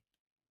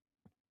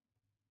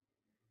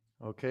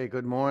Okay,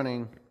 good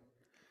morning.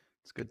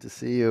 It's good to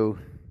see you.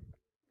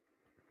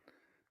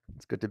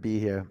 It's good to be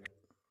here.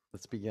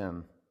 Let's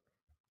begin.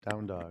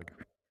 Down dog.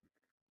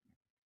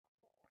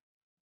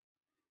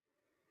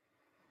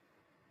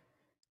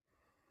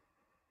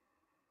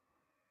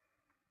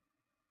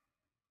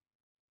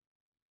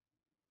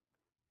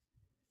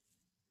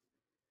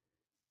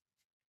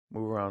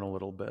 Move around a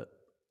little bit.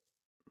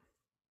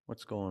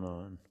 What's going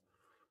on?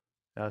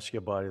 Ask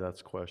your body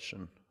that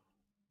question.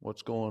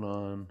 What's going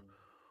on?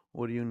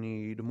 What do you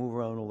need? Move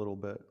around a little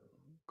bit.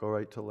 Go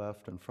right to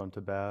left and front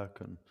to back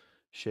and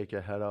shake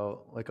your head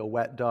out. Like a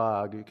wet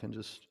dog, you can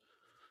just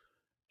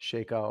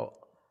shake out.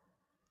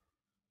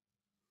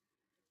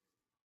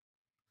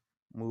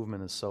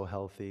 Movement is so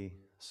healthy,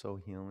 so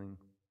healing.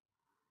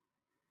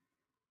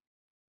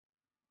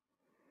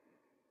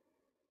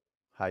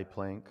 High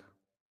plank,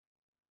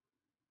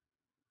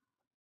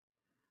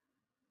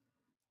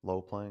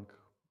 low plank,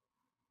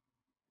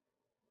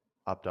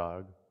 up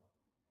dog,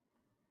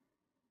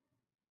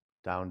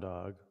 down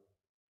dog.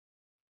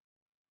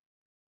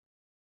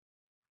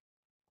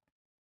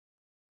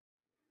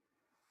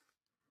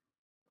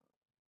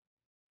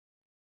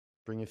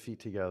 Bring your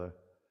feet together.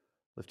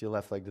 Lift your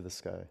left leg to the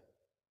sky.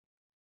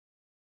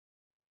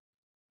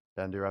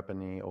 Bend your upper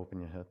knee,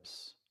 open your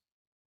hips.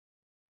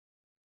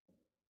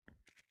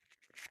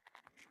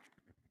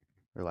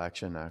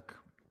 Relax your neck.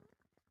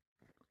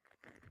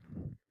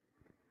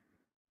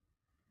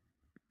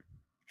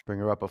 Bring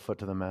your upper foot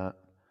to the mat.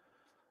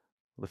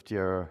 Lift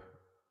your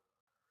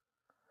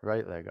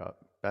right leg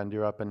up. Bend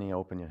your upper knee,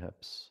 open your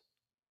hips.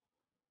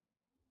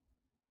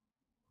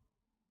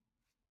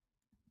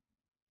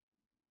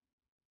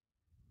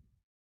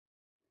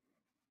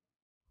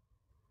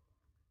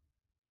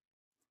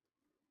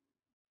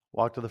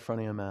 Walk to the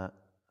front of your mat.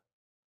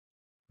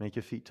 Make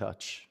your feet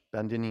touch.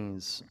 Bend your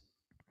knees.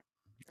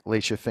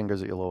 Lace your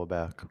fingers at your lower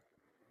back.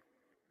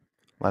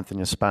 Lengthen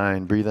your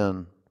spine. Breathe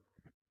in.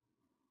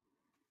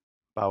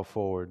 Bow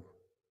forward.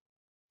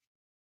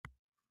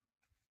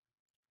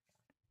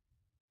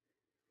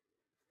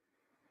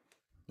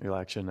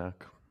 Relax your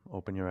neck.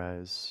 Open your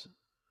eyes.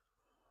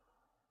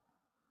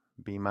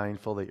 Be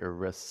mindful that your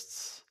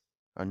wrists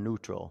are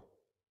neutral.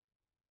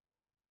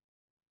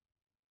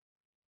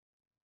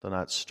 They're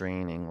not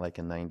straining like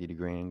in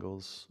 90-degree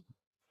angles.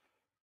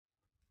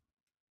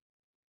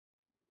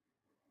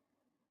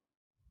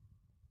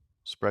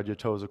 Spread your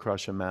toes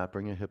across your mat.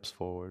 Bring your hips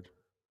forward.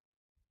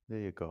 There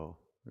you go.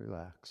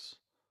 Relax.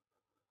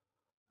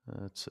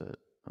 That's it.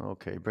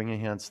 Okay, bring your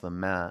hands to the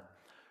mat.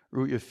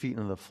 Root your feet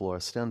into the floor.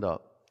 Stand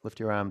up. Lift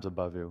your arms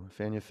above you.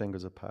 Fan your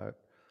fingers apart.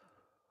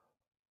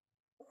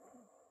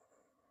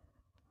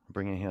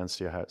 Bring your hands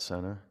to your heart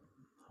center.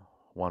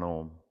 1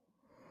 Om.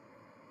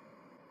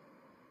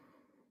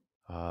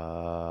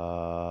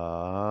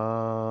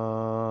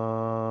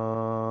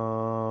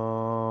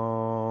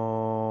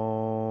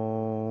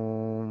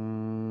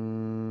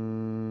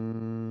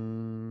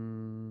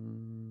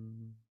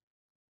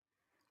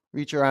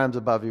 Reach your arms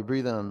above you.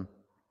 Breathe in.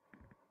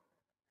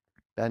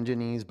 Bend your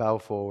knees. Bow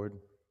forward.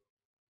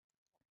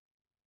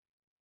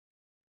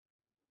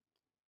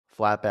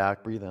 Flat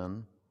back. Breathe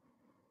in.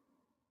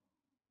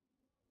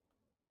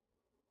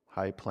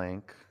 High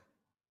plank.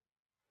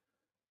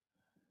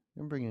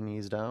 You can bring your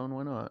knees down.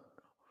 Why not?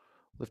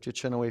 Lift your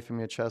chin away from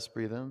your chest.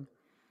 Breathe in.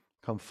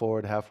 Come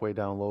forward halfway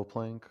down, low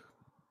plank.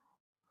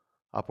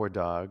 Upward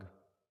dog.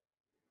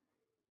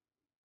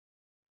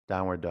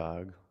 Downward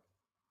dog.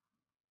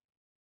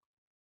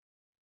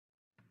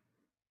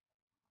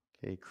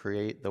 Okay,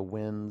 create the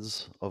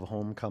winds of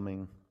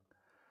homecoming.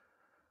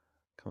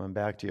 Coming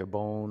back to your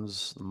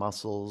bones, the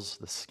muscles,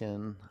 the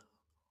skin,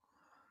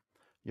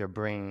 your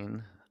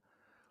brain.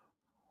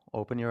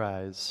 Open your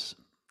eyes.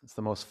 It's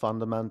the most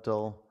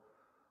fundamental,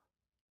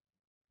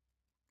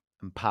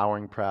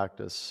 empowering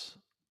practice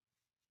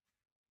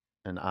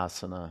in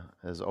asana,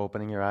 is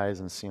opening your eyes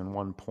and seeing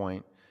one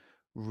point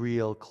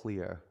real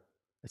clear.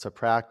 It's a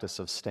practice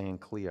of staying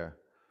clear.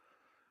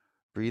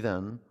 Breathe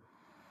in.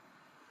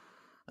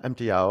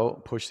 Empty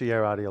out. Push the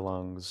air out of your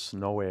lungs.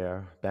 No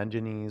air. Bend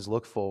your knees.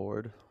 Look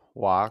forward.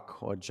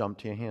 Walk or jump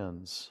to your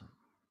hands.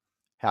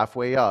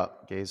 Halfway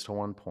up, gaze to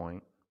one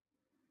point.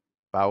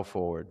 Bow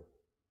forward.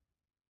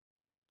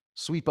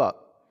 Sweep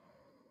up.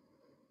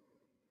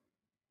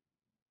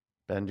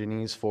 Bend your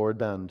knees, forward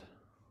bend.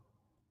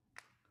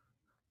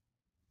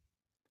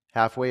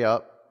 Halfway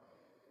up,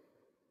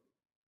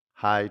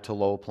 high to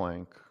low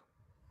plank.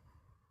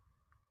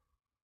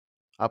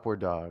 Upward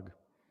dog.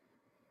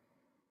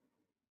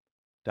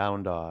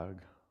 Down dog.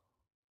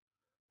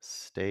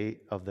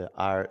 State of the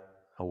art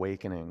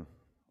awakening.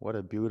 What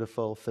a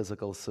beautiful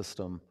physical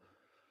system.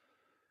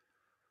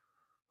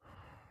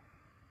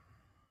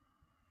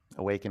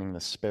 Awakening the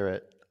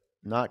spirit,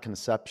 not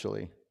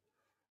conceptually,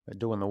 but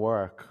doing the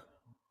work.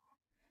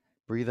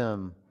 Breathe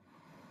in.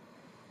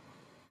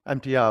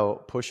 Empty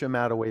out. Push your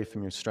mat away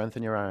from you.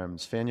 Strengthen your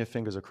arms. Fan your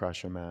fingers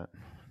across your mat.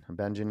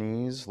 Bend your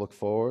knees. Look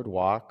forward.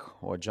 Walk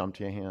or jump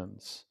to your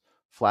hands.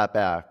 Flat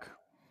back.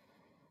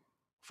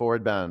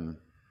 Forward bend.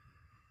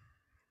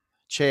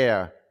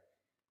 Chair.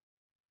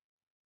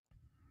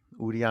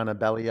 Uddiyana,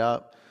 belly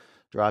up.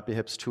 Drop your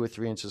hips 2 or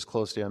 3 inches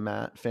close to your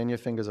mat. Fan your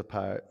fingers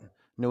apart.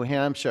 New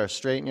Hampshire,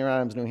 straighten your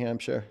arms, New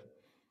Hampshire.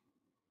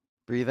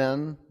 Breathe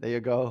in, there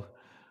you go.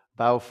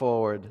 Bow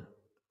forward.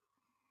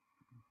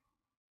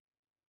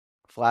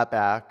 Flat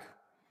back.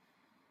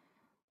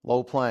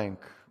 Low plank.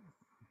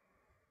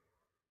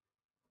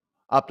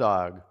 Up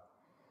dog.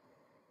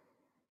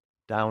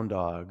 Down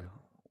dog.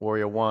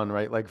 Warrior one,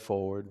 right leg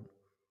forward.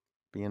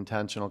 Be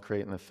intentional,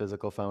 creating the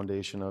physical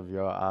foundation of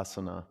your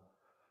asana.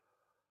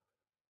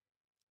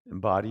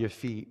 Embody your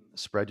feet.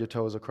 Spread your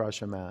toes across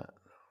your mat.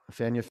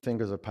 Fan your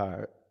fingers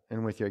apart.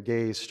 And with your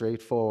gaze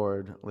straight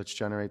forward, let's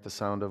generate the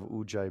sound of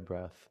Ujjayi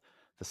breath,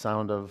 the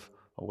sound of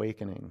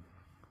awakening.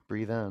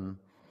 Breathe in.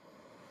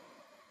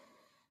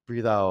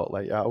 Breathe out.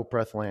 Let your out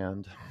breath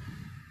land.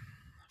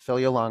 Fill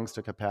your lungs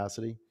to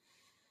capacity.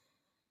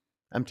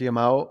 Empty them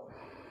out.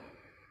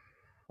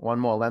 One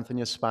more. Lengthen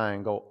your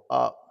spine. Go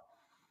up.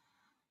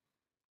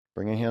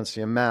 Bring your hands to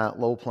your mat.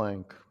 Low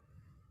plank.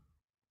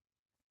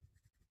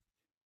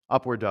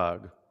 Upward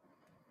dog.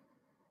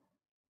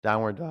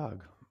 Downward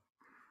dog.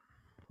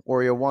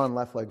 Warrior one,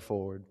 left leg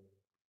forward.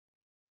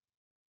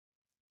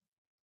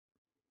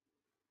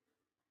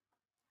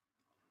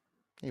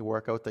 You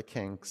work out the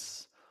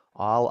kinks.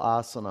 All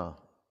asana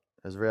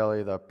is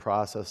really the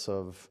process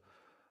of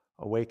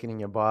awakening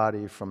your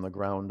body from the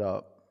ground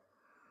up.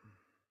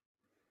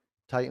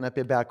 Tighten up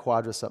your back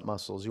quadricep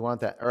muscles. You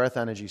want that earth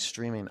energy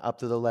streaming up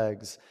to the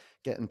legs,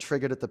 getting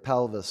triggered at the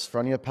pelvis,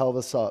 front of your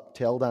pelvis up,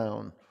 tail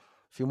down.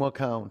 A few more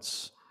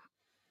counts.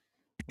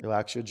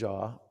 Relax your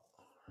jaw.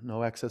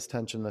 No excess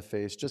tension in the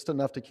face, just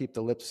enough to keep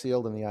the lips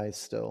sealed and the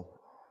eyes still.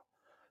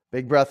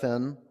 Big breath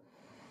in.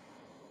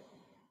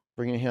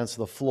 Bring your hands to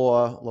the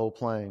floor, low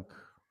plank.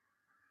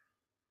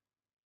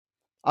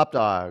 Up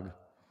dog.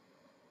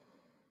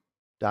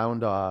 Down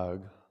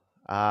dog.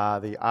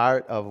 The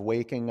art of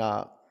waking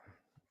up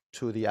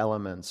to the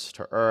elements,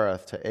 to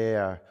earth, to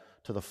air,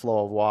 to the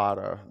flow of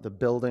water, the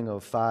building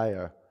of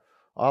fire,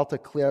 all to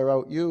clear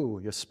out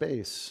your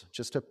space,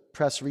 just to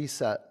press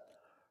reset,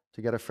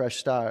 to get a fresh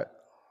start.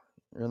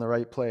 You're in the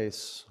right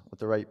place with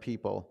the right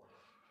people.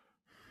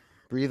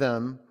 Breathe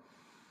in.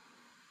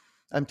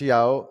 Empty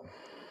out.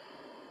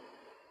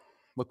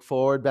 Look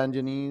forward, bend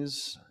your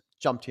knees,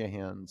 jump to your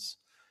hands.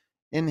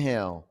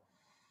 Inhale.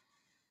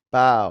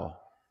 Bow.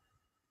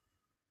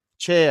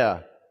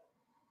 Chair.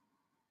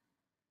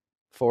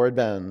 Forward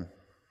bend.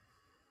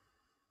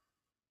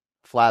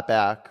 Flat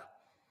back.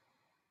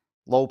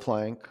 Low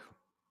plank.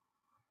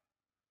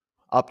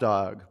 Up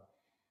dog.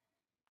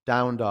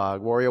 Down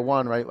dog. Warrior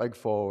one, right leg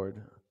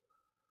forward.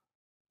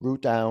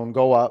 Root down,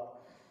 go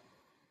up.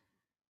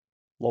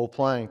 Low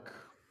plank.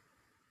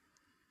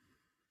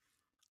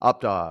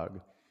 Up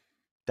dog.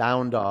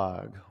 Down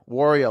dog.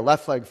 Warrior,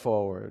 left leg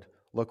forward.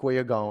 Look where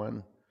you're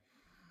going.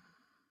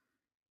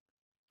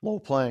 Low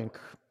plank.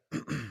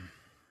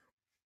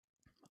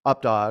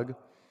 Up dog.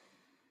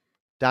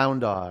 Down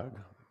dog.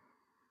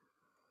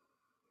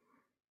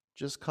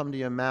 Just come to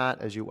your mat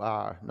as you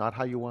are, not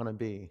how you want to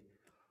be.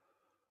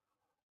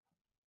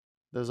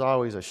 There's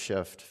always a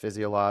shift,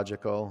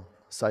 physiological,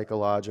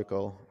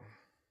 psychological,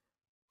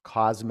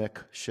 cosmic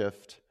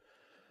shift.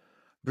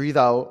 Breathe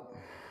out.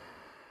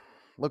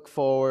 Look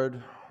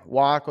forward.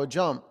 Walk or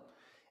jump.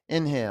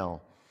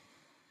 Inhale.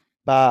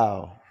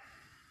 Bow.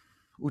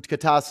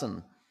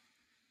 Utkatasana.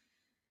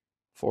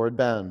 Forward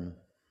bend.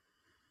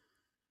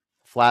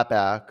 Flat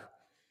back.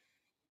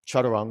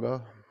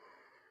 Chaturanga.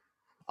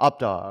 Up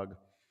dog.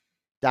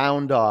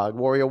 Down dog.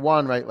 Warrior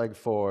one, right leg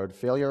forward.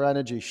 Feel your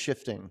energy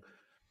shifting.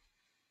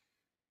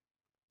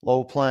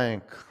 Low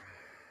plank.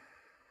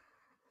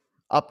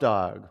 Up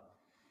dog.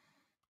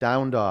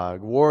 Down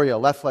dog. Warrior,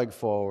 left leg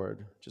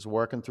forward. Just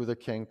working through the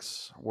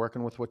kinks,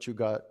 working with what you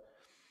got.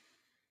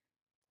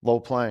 Low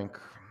plank.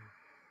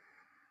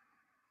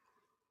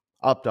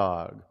 Up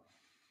dog.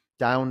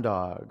 Down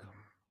dog.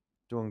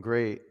 Doing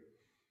great.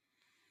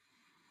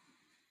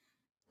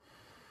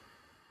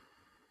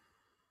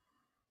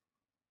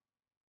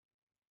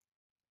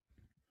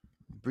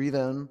 Breathe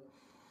in.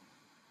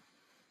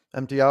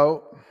 Empty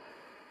out.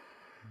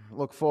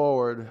 Look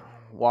forward.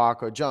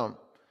 Walk or jump.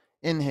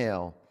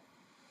 Inhale.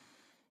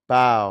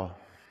 Bow.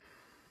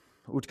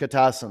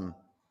 Utkatasana.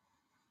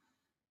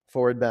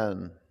 Forward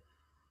bend.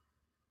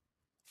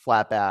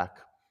 Flat back.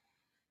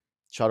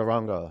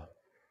 Chaturanga.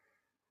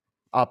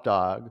 Up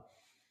dog.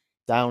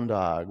 Down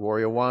dog.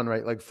 Warrior one,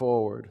 right leg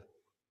forward.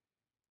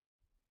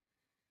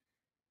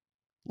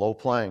 Low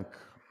plank.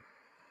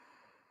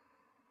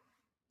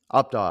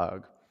 Up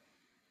dog.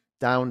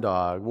 Down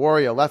dog.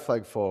 Warrior, left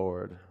leg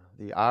forward.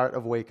 The art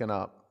of waking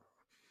up.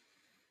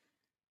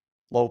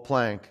 Low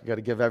plank. You got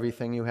to give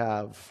everything you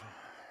have.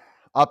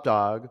 Up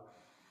dog.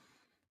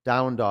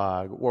 Down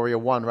dog. Warrior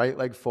one, right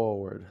leg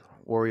forward.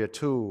 Warrior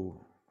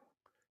two.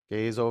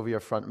 Gaze over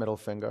your front middle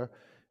finger.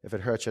 If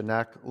it hurts your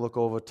neck, look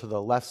over to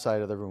the left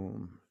side of the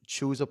room.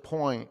 Choose a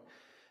point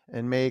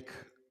and make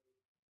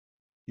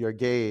your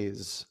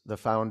gaze the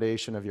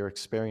foundation of your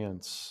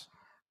experience.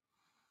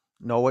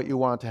 Know what you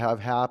want to have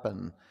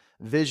happen.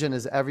 Vision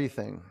is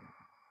everything.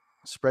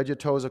 Spread your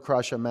toes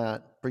across your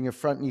mat. Bring your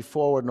front knee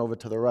forward and over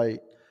to the right.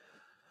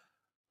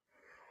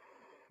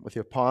 With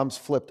your palms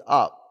flipped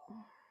up,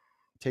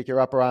 take your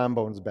upper arm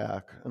bones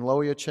back and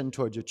lower your chin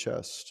towards your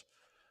chest.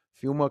 A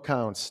few more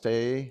counts.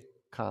 Stay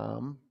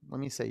calm. Let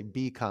me say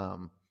be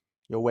calm.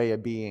 Your way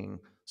of being.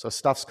 So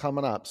stuff's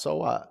coming up. So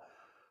what?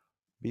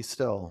 Be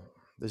still.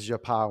 This is your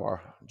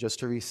power, just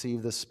to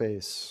receive this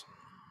space.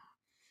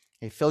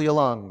 Hey, fill your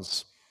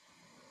lungs.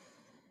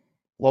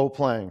 Low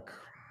plank.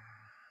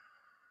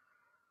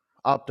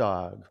 Up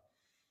dog.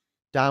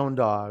 Down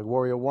dog.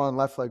 Warrior 1,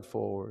 left leg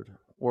forward.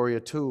 Warrior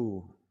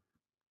 2.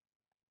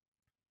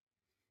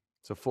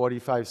 It's a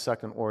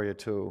 45-second warrior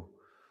 2.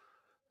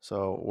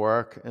 So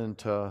work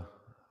into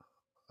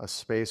a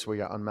space where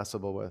you're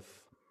unmessable with.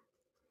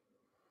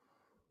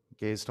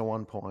 Gaze to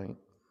one point.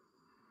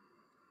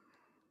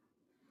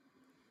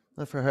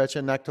 If it hurts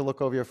your neck to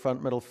look over your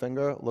front middle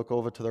finger, look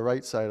over to the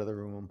right side of the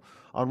room.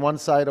 On one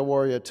side of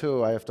warrior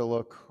 2, I have to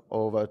look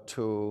over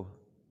to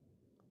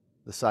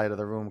the side of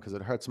the room because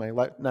it hurts my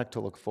neck to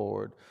look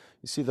forward.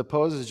 You see, the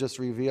poses just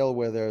reveal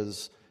where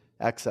there's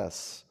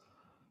excess.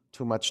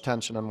 Too much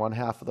tension on one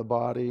half of the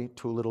body,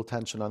 too little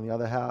tension on the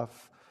other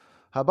half.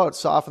 How about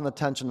soften the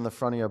tension in the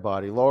front of your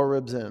body? Lower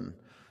ribs in.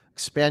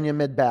 Expand your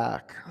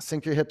mid-back.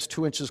 Sink your hips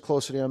 2 inches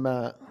closer to your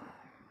mat.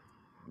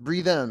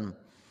 Breathe in.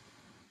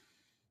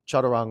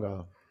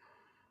 Chaturanga.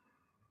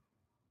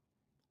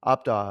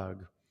 Up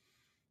dog.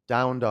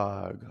 Down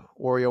dog.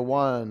 Warrior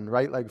 1,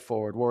 right leg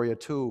forward. Warrior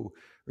 2,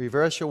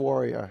 reverse your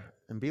warrior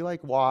and be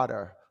like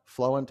water.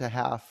 Flow into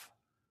half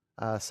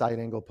side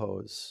angle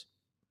pose.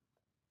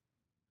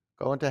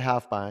 Go into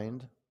half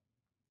bind.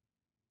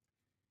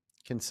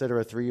 Consider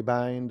a 3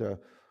 bind, a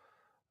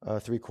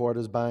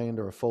 3/4 bind,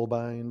 or a full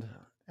bind.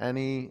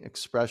 Any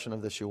expression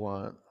of this you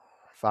want.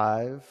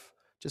 5,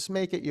 just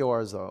make it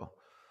yours though.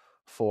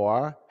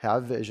 4,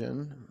 have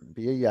vision,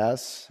 be a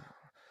yes.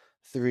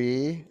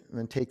 3, and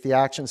then take the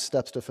action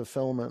steps to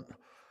fulfillment.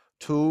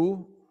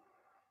 2,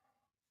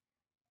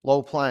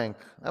 low plank.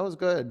 That was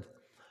good.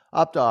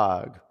 Up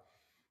dog.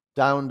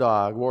 Down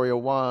dog. Warrior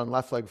 1,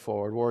 left leg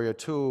forward. Warrior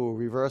 2,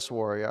 reverse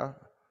warrior.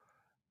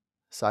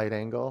 Side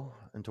angle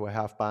into a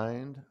half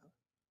bind.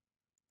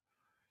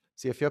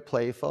 See, if you're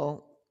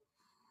playful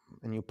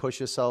and you push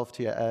yourself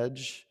to your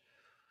edge,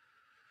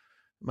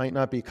 it might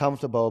not be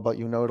comfortable, but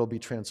you know it'll be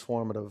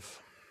transformative.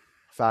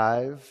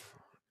 5,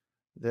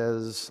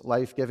 there's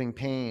life-giving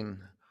pain.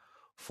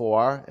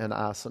 4, an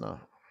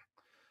asana.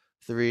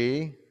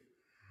 3,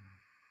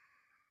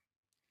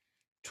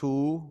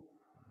 2,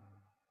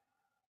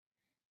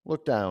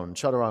 look down,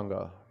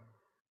 chaturanga.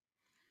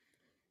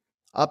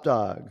 Up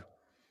dog.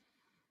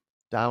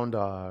 Down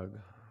dog.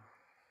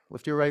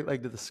 Lift your right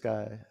leg to the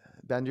sky.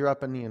 Bend your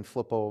upper knee and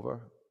flip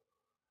over.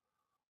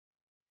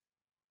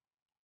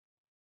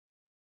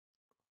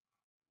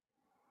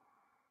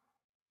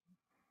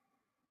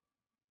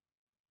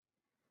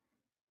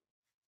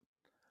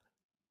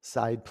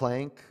 Side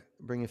plank.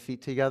 Bring your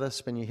feet together.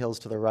 Spin your heels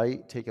to the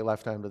right. Take your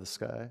left arm to the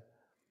sky.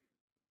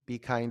 Be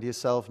kind to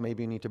yourself.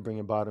 Maybe you need to bring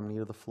your bottom knee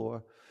to the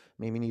floor.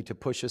 Maybe you need to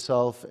push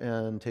yourself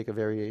and take a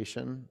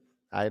variation.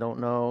 I don't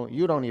know.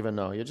 You don't even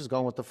know. You're just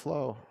going with the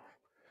flow.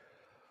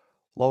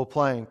 Low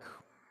plank.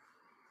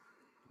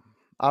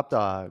 Up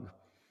dog.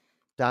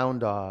 Down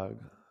dog.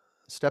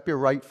 Step your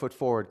right foot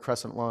forward,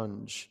 crescent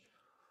lunge.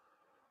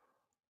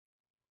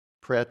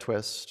 Prayer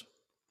twist.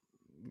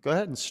 Go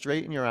ahead and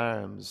straighten your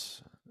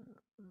arms.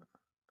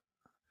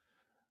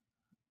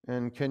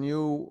 And can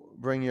you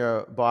bring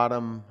your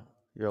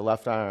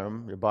left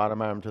arm, your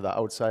bottom arm to the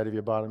outside of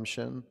your bottom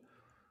shin?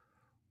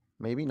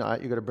 Maybe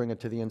not. You got to bring it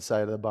to the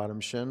inside of the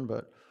bottom shin,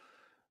 but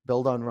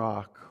build on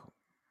rock.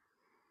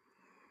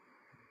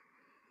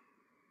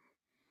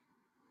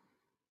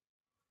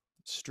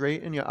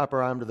 Straighten your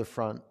upper arm to the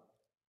front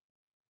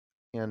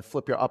and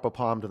flip your upper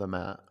palm to the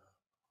mat.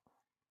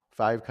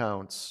 5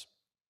 counts.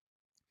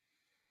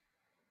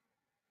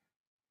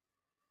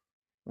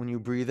 When you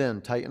breathe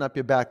in, tighten up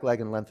your back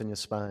leg and lengthen your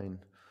spine.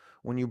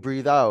 When you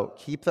breathe out,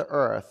 keep the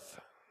earth,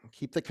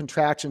 keep the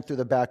contraction through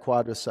the back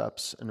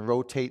quadriceps and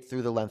rotate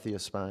through the length of your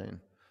spine.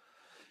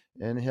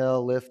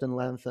 Inhale, lift and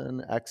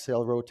lengthen.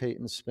 Exhale, rotate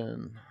and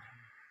spin.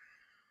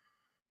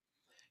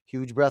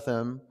 Huge breath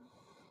in.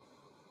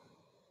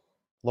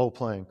 Low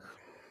plank.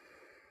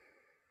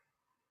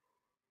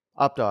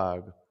 Up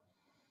dog.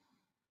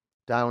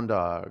 Down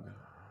dog.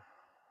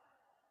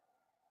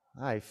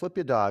 All right, flip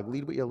your dog.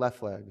 Lead with your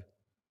left leg.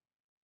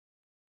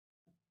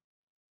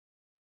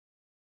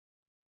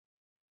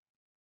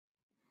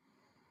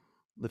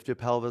 Lift your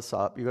pelvis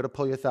up. You got to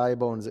pull your thigh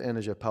bones in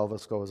as your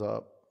pelvis goes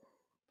up.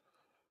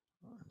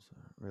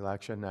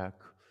 Relax your neck.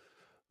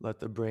 Let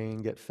the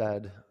brain get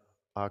fed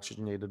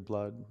oxygenated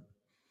blood.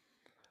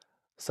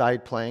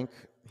 Side plank.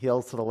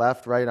 Heels to the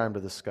left, right arm to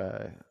the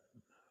sky.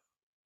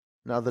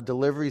 Now the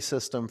delivery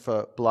system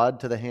for blood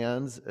to the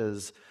hands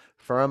is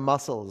firm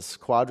muscles,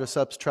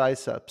 quadriceps,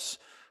 triceps.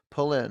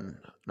 Pull in.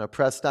 Now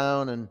press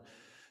down and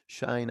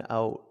shine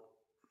out.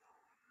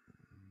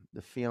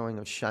 The feeling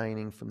of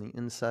shining from the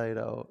inside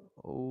out.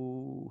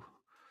 Oh.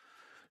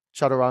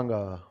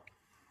 Chaturanga.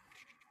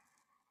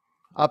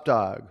 Up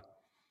dog,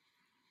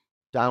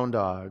 down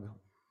dog.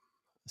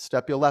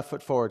 Step your left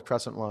foot forward,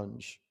 crescent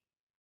lunge.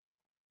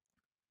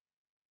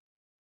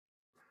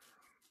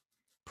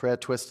 Prayer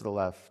twist to the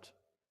left.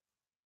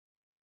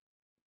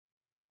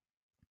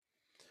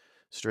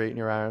 Straighten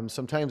your arms.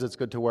 Sometimes it's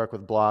good to work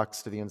with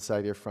blocks to the inside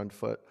of your front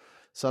foot.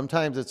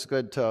 Sometimes it's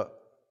good to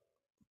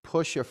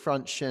push your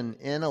front shin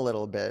in a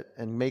little bit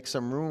and make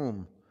some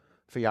room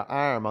for your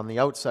arm on the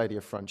outside of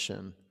your front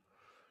shin.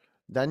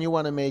 Then you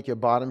want to make your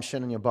bottom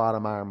shin and your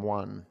bottom arm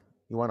one.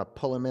 You want to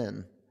pull them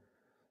in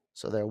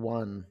so they're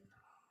one.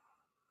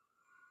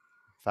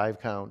 5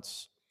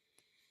 counts.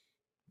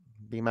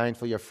 Be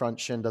mindful your front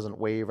shin doesn't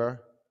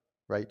waver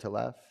right to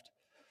left.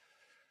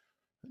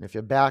 And if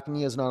your back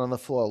knee is not on the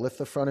floor, lift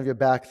the front of your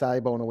back thigh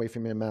bone away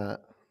from your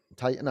mat.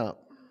 Tighten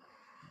up.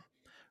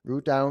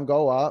 Root down,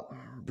 go up.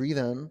 Breathe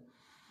in.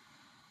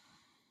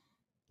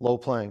 Low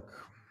plank.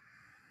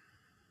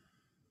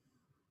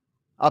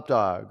 Up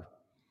dog.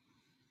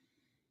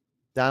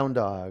 Down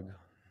dog.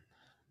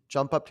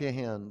 Jump up to your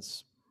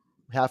hands.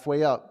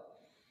 Halfway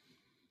up.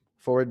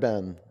 Forward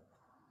bend.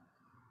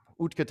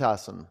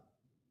 Utkatasana.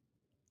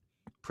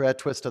 Prayer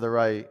twist to the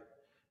right.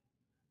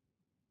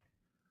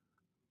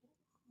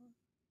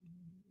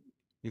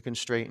 You can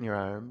straighten your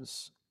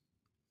arms,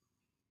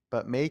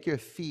 but make your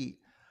feet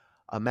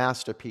a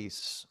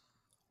masterpiece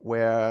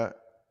where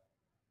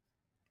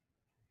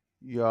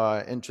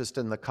you're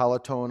interested in the color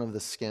tone of the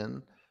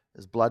skin.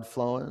 Is blood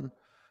flowing?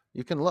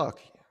 You can look.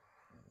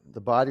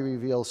 The body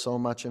reveals so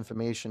much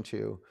information to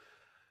you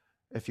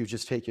if you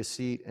just take your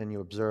seat and you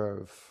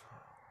observe.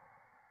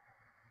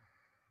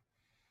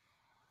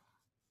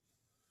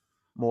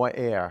 More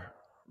air.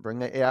 Bring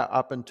the air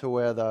up into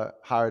where the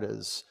heart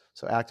is.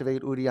 So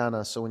activate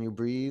Uddiyana. So when you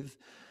breathe,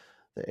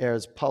 the air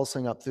is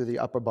pulsing up through the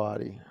upper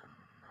body,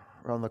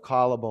 around the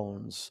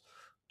collarbones.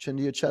 Chin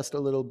to your chest a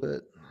little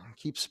bit.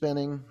 Keep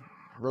spinning.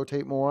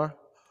 Rotate more.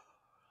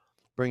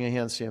 Bring your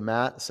hands to your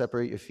mat.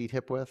 Separate your feet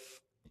hip width.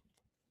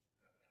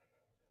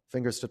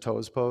 Fingers to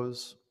toes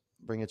pose.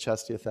 Bring your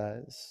chest to your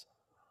thighs.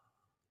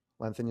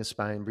 Lengthen your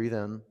spine. Breathe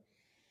in.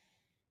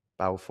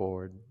 Bow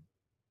forward.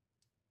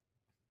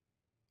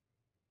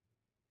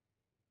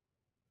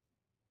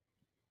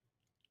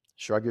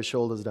 Shrug your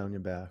shoulders down your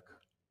back.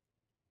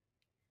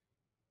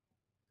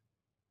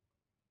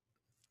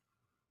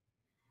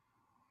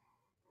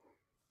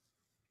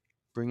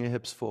 Bring your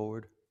hips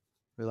forward.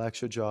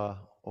 Relax your jaw.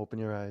 Open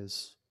your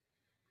eyes.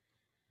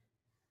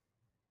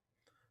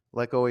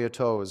 Let go of your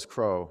toes.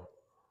 Crow.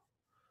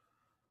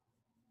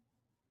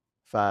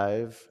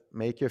 5.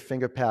 Make your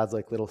finger pads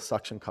like little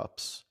suction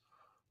cups.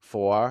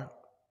 4.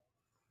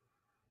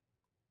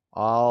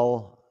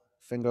 All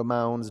finger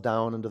mounds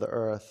down into the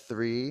earth.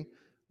 3.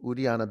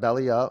 Uddiyana,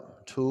 belly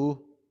up.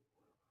 2.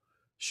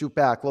 Shoot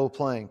back, low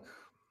plank.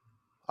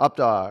 Up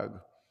dog.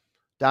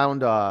 Down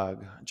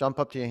dog. Jump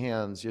up to your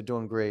hands. You're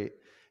doing great.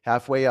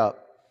 Halfway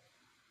up.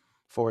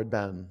 Forward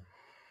bend.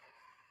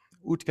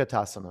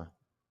 Utkatasana.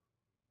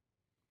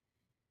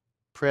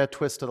 Prayer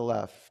twist to the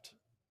left.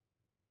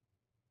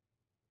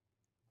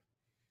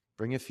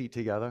 Bring your feet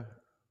together.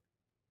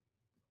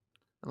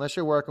 Unless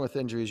you're working with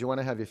injuries, you want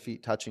to have your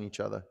feet touching each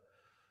other.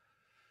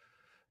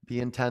 Be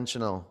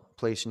intentional,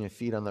 placing your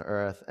feet on the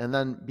earth. And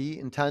then be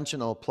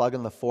intentional,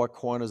 plugging the 4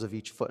 corners of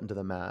each foot into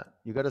the mat.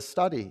 You got to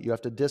study. You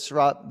have to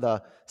disrupt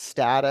the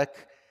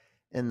static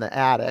in the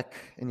attic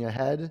in your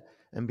head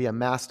and be a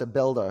master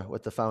builder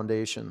with the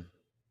foundation.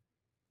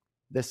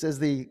 This is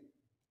the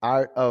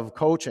art of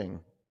coaching,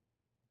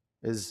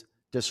 is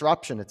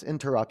disruption, it's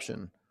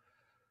interruption.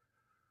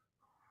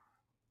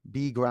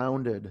 Be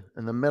grounded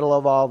in the middle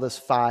of all this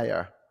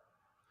fire.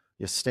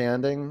 You're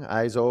standing,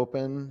 eyes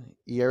open,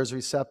 ears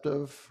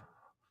receptive.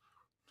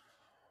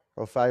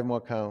 Or 5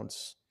 more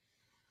counts.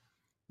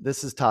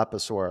 This is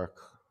tapas work.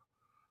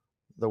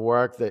 The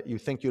work that you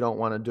think you don't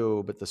want to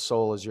do, but the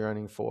soul is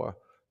yearning for.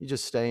 You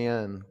just stay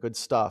in. Good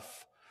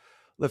stuff.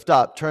 Lift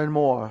up, turn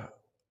more.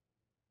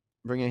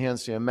 Bring your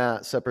hands to your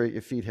mat, separate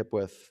your feet hip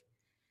width.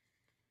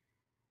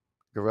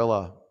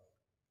 Gorilla.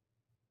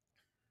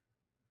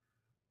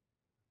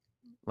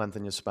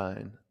 Lengthen your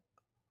spine.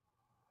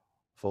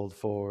 Fold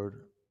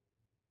forward.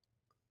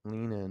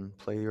 Lean in,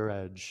 play your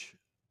edge.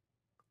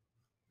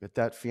 Get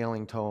that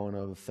feeling tone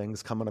of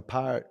things coming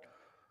apart.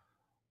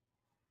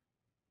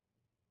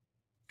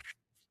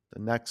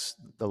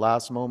 The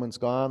last moment's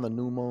gone, the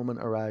new moment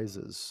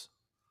arises.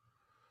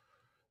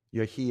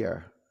 You're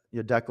here.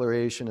 Your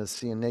declaration is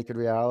seeing naked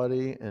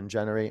reality and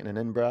generating an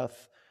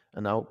in-breath,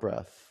 an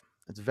out-breath.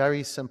 It's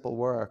very simple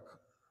work.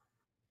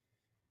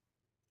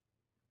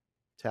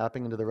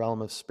 Tapping into the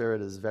realm of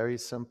spirit is very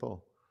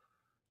simple.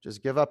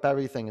 Just give up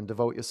everything and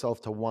devote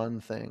yourself to one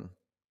thing.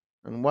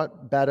 And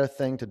what better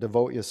thing to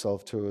devote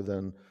yourself to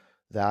than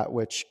that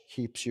which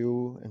keeps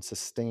you and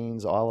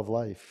sustains all of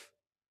life?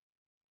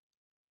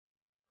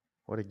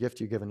 What a gift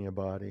you've given your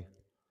body.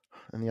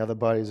 And the other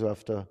bodies who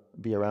have to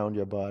be around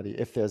your body,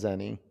 if there's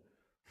any.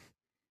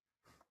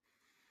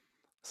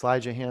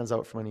 Slide your hands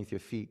out from underneath your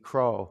feet.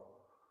 Crow.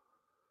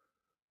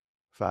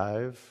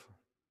 5.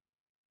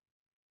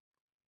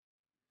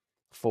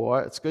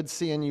 4. It's good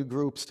seeing you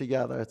groups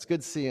together. It's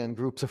good seeing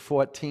groups of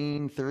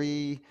 14,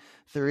 3,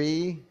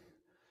 3,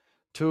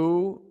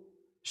 2,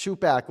 shoot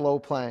back, low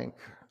plank,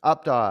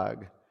 up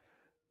dog,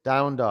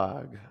 down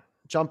dog,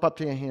 jump up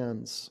to your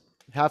hands,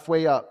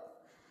 halfway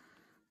up,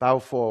 bow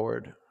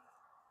forward,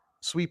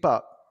 sweep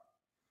up,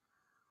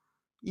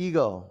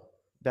 eagle,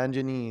 bend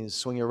your knees,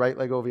 swing your right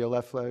leg over your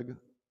left leg,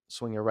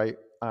 swing your right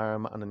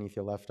arm underneath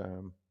your left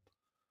arm.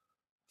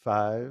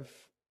 5,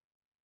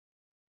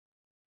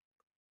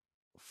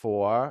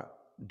 4,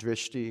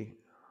 drishti.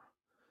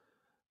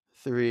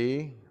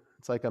 3,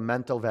 it's like a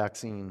mental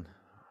vaccine.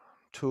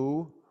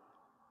 2,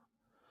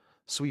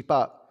 sweep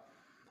up.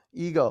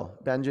 Eagle,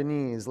 bend your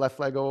knees, left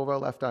leg over,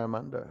 left arm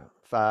under.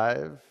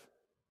 5,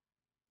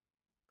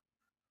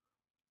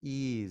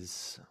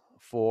 ease.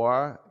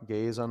 4,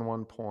 gaze on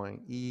one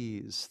point,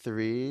 ease.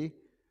 3,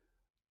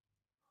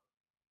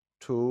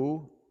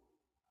 2,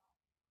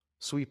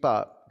 sweep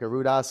up,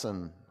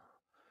 Garudasana.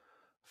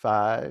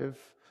 5,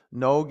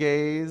 no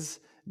gaze,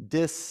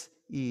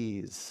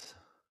 dis-ease.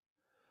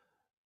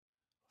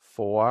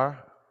 4,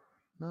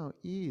 no,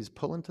 ease,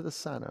 pull into the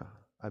center,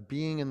 a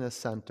being in the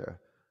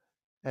center,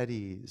 at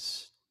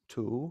ease.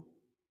 2,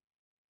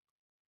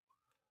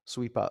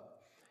 sweep up,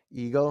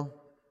 eagle.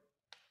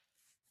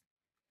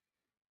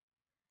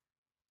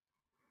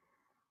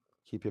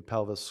 Keep your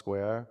pelvis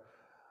square.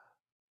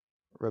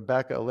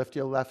 Rebecca, lift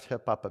your left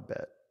hip up a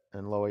bit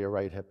and lower your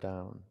right hip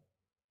down.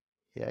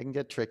 Yeah, it can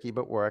get tricky,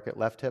 but work it.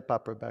 Left hip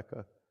up,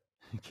 Rebecca.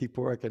 Keep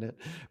working it.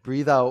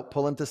 Breathe out,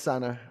 pull into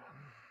center.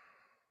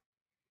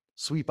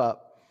 Sweep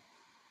up.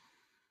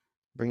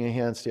 Bring your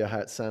hands to your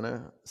heart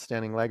center.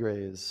 Standing leg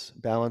raise.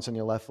 Balance on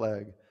your left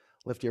leg.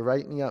 Lift your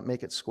right knee up,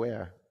 make it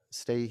square.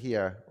 Stay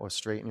here or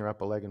straighten your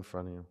upper leg in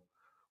front of you.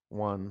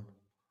 1,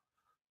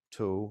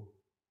 2,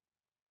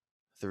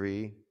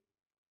 3,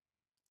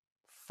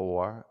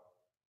 4.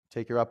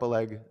 Take your upper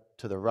leg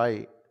to the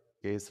right,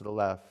 gaze to the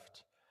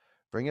left.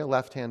 Bring your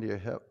left hand to your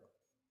hip.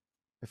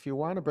 If you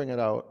want to bring it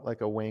out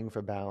like a wing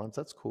for balance,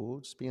 that's cool.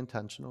 Just be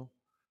intentional.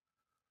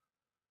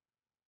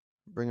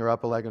 Bring your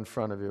upper leg in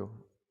front of you.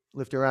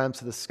 Lift your arms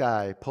to the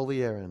sky. Pull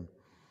the air in.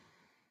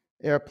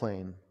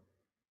 Airplane.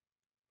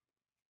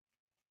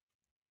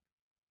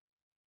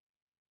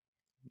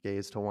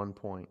 Gaze to one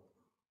point.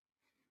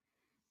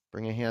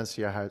 Bring your hands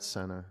to your heart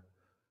center.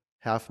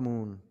 Half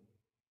moon.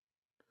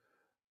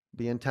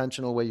 Be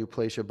intentional where you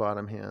place your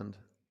bottom hand.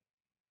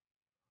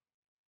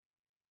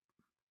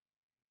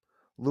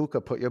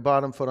 Luca, put your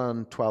bottom foot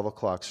on 12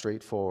 o'clock,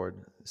 straight forward.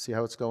 See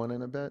how it's going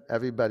in a bit?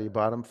 Everybody,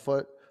 bottom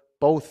foot,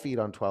 both feet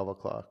on 12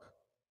 o'clock.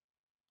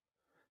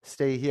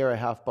 Stay here a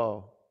half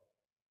bow.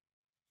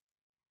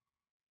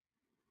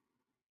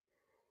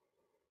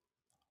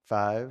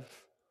 5,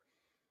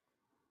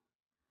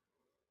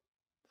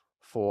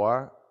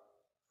 4,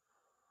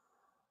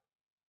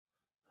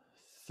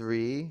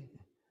 3,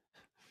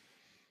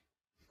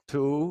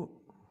 2,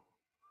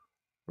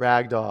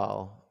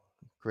 ragdoll.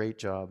 Great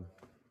job.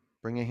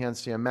 Bring your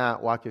hands to your mat,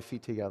 walk your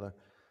feet together.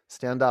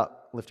 Stand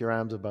up, lift your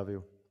arms above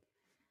you.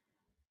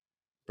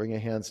 Bring your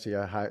hands to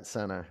your heart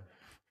center.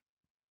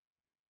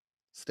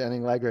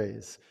 Standing leg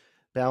raise.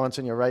 Balance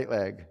on your right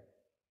leg.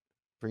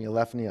 Bring your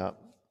left knee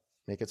up.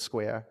 Make it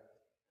square.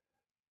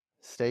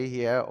 Stay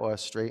here or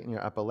straighten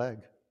your upper leg.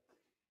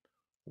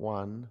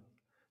 1,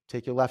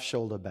 take your left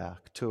shoulder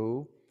back.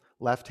 2,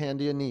 left hand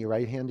to your knee,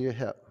 right hand to your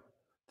hip.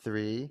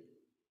 3,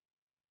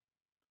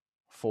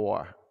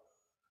 4.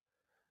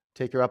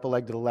 Take your upper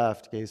leg to the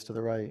left, gaze to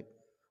the right.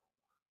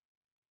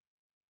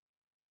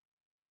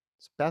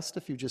 It's best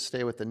if you just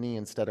stay with the knee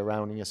instead of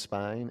rounding your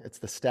spine. It's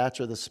the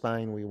stature of the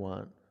spine we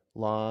want,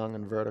 long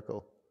and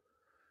vertical.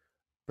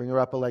 Bring your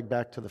upper leg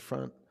back to the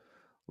front.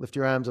 Lift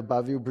your arms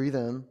above you, breathe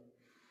in.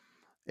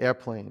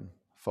 Airplane,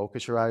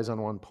 focus your eyes on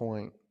one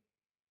point.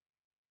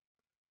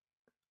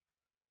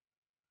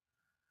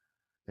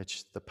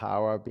 It's the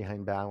power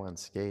behind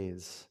balance,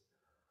 gaze.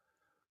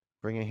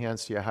 Bring your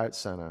hands to your heart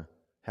center.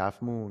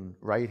 Half moon,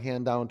 right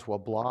hand down to a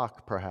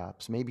block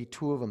perhaps, maybe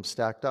 2 of them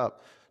stacked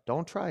up.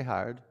 Don't try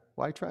hard.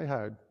 Why try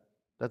hard?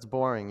 That's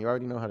boring. You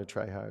already know how to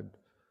try hard.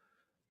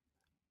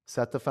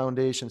 Set the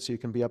foundation so you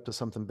can be up to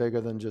something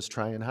bigger than just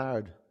trying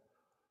hard.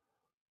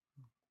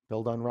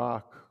 Build on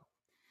rock.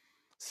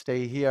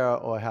 Stay here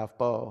or half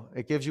bow.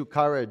 It gives you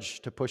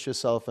courage to push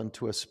yourself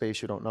into a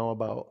space you don't know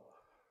about.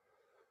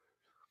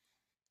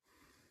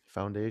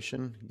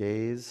 Foundation,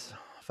 gaze.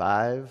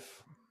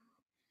 5,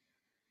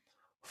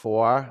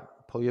 4,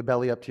 pull your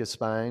belly up to your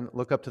spine.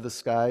 Look up to the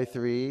sky.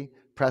 3,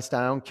 press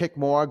down, kick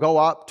more, go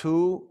up.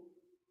 2,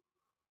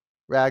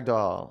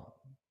 ragdoll.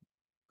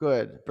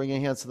 Good. Bring your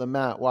hands to the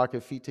mat. Walk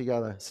your feet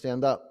together.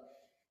 Stand up.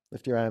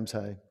 Lift your arms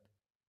high.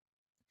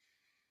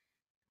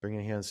 Bring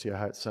your hands to your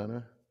heart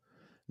center.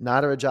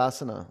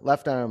 Nadarajasana.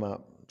 Left arm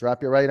up.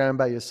 Drop your right arm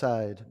by your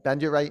side.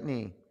 Bend your right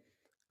knee.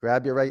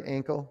 Grab your right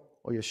ankle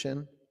or your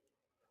shin.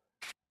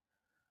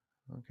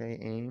 Okay,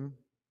 aim.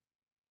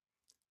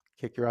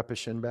 Kick your upper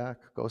shin back.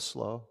 Go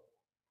slow.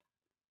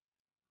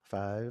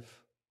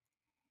 5.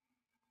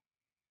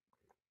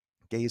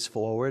 Gaze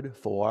forward.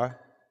 4.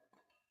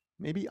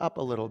 Maybe up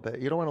a little bit.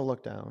 You don't want to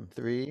look down.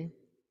 3,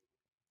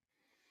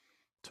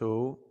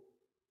 2,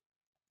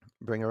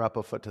 bring your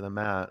upper foot to the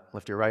mat.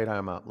 Lift your right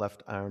arm up,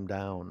 left arm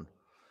down.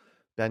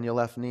 Bend your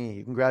left knee.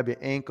 You can grab your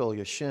ankle,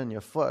 your shin,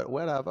 your foot,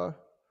 whatever.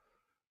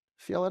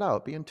 Feel it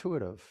out. Be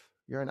intuitive.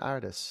 You're an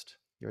artist.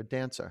 You're a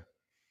dancer.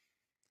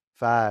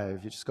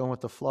 5, you're just going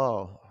with the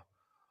flow.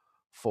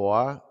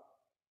 4,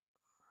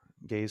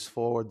 gaze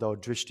forward though.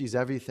 Drishti's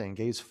everything.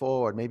 Gaze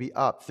forward, maybe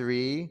up.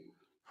 3,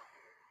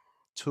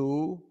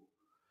 2,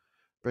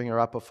 bring your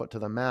upper foot to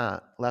the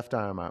mat. Left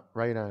arm up,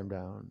 right arm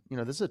down. You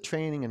know, this is a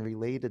training in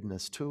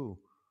relatedness too.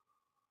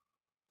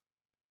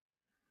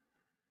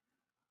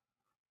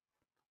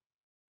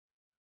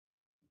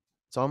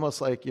 It's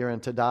almost like you're in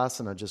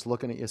Tadasana, just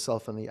looking at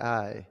yourself in the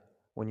eye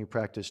when you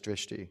practice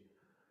Drishti.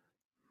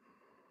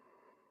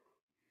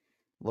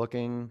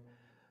 Looking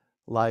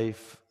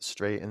life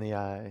straight in the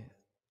eye.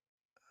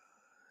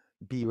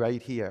 Be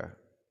right here.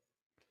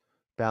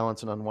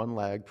 Balancing on one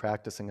leg,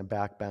 practicing a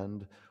back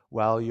bend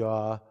while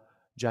you're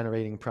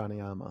generating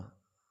pranayama.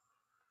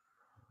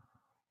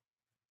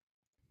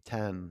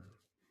 10.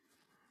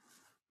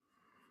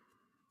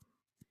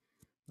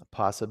 A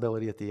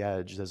possibility at the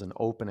edge. There's an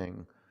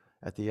opening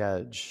at the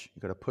edge.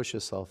 You've got to push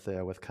yourself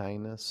there with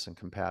kindness and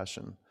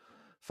compassion.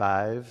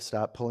 5,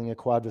 stop pulling your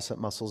quadricep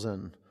muscles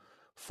in.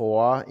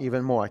 4,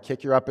 even more.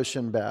 Kick your upper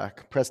shin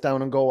back. Press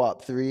down and go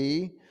up.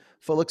 3,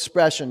 full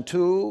expression.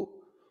 2,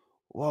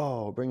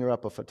 whoa, bring your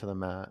upper foot to the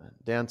mat.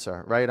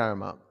 Dancer, right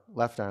arm up,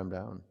 left arm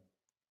down.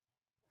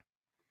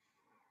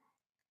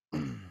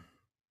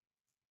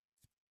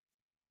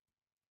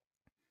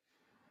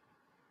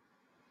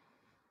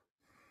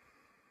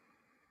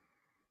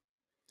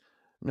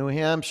 New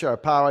Hampshire,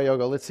 power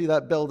yoga. Let's see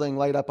that building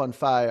light up on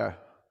fire.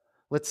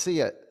 Let's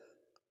see it.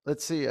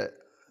 Let's see it.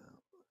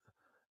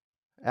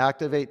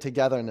 Activate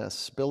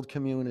togetherness, build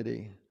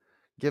community,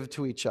 give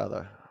to each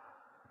other.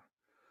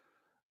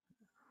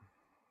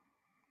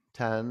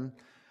 10.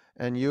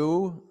 And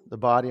you, the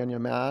body on your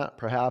mat,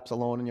 perhaps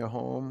alone in your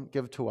home,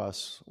 give to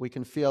us. We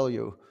can feel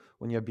you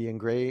when you're being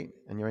great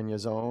and you're in your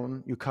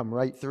zone. You come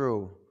right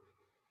through.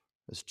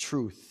 There's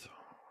truth.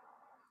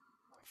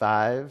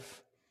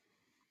 5,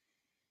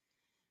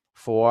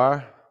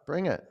 4,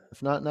 bring it.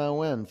 If not now,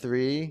 when?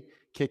 3,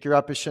 kick your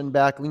upper shin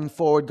back, lean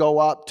forward, go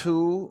up.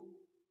 2,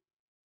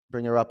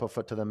 bring your upper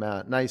foot to the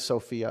mat. Nice,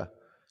 Sophia.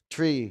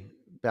 3,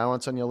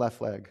 balance on your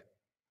left leg.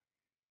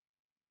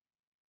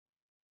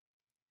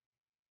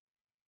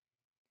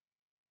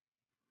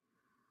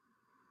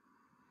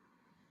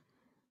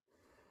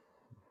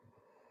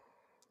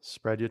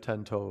 Spread your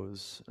 10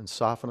 toes and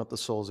soften up the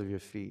soles of your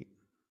feet.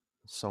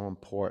 It's so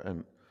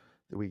important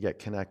that we get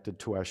connected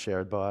to our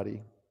shared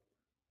body,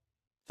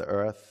 the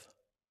earth,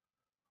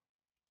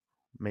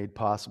 made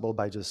possible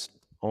by just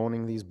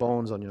owning these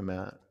bones on your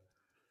mat.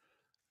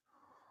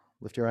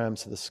 Lift your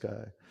arms to the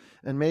sky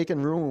and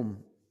making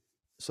room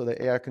so the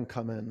air can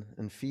come in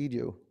and feed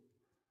you.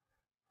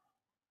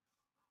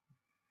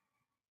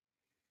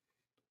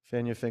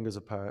 Fan your fingers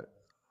apart.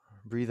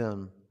 Breathe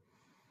in.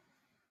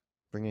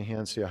 Bring your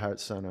hands to your heart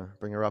center.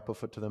 Bring your upper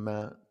foot to the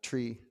mat.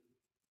 Tree.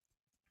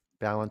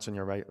 Balance on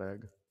your right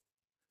leg.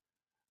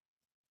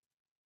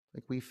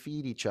 Like we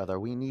feed each other.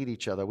 We need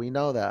each other. We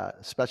know that,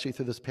 especially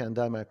through this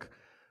pandemic,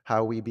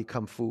 how we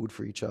become food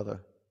for each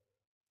other.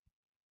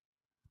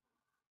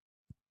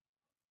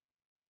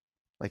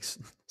 Like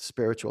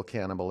spiritual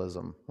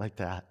cannibalism, like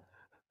that.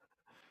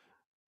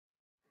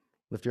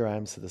 Lift your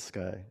arms to the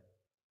sky.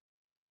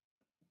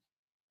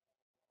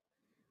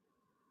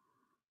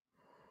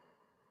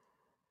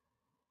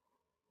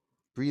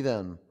 Breathe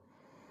in.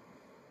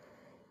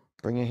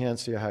 Bring your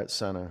hands to your heart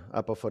center,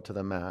 upper foot to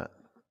the mat.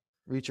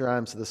 Reach your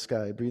arms to the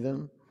sky. Breathe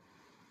in.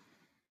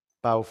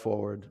 Bow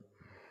forward.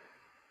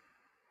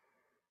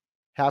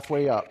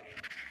 Halfway up.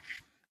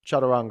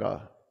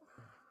 Chaturanga.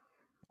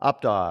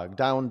 Up dog,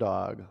 down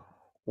dog.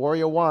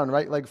 Warrior 1,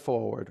 right leg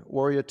forward.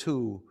 Warrior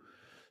 2,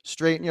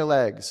 straighten your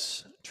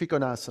legs.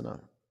 Trikonasana.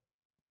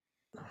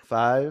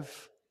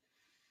 5,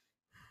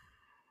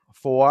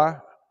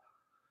 4,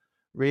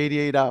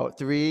 radiate out.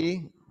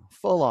 3,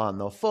 full on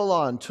though, full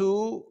on.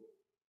 2,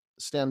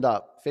 stand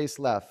up, face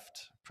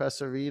left.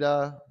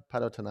 Prasarita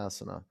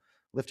Padottanasana.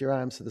 Lift your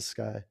arms to the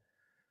sky.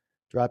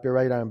 Drop your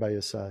right arm by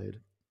your side.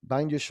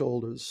 Bind your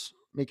shoulders.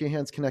 Make your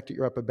hands connect at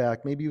your upper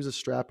back. Maybe use a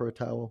strap or a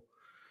towel.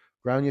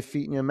 Ground your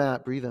feet in your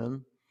mat. Breathe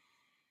in.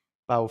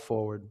 Bow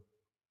forward.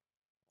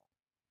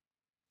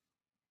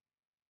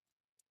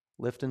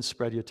 Lift and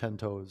spread your 10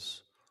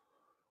 toes.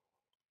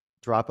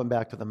 Drop them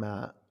back to the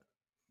mat.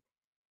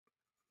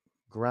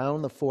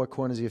 Ground the 4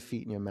 corners of your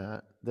feet in your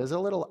mat. There's a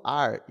little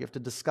art. You have to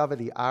discover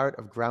the art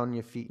of grounding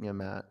your feet in your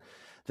mat.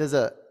 There's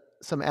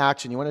some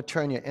action. You want to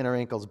turn your inner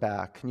ankles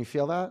back. Can you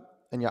feel that?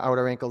 And your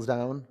outer ankles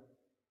down.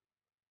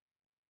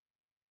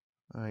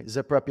 All right,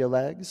 zipper up your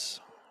legs.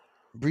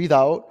 Breathe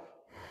out.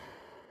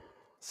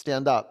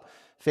 Stand up.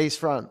 Face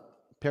front.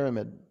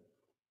 Pyramid.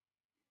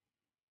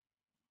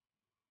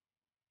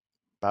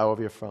 Bow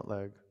over your front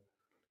leg.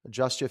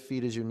 Adjust your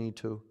feet as you need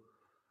to.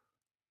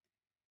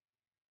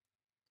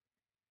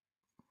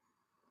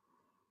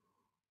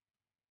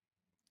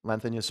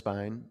 Lengthen your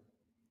spine.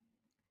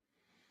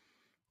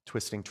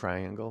 Twisting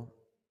triangle.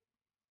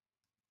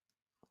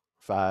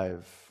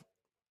 5.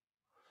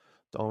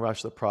 Don't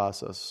rush the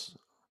process.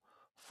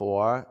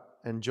 4.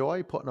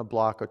 Enjoy putting a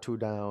block or 2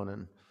 down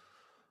and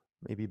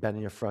maybe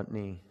bending your front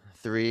knee.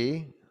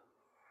 3,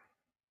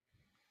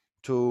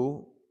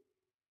 2,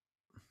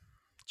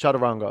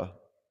 chaturanga.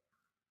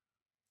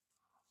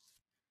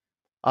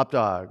 Up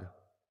dog.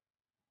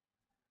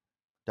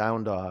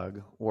 Down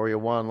dog. Warrior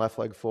 1, left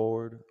leg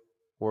forward.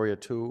 Warrior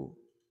 2.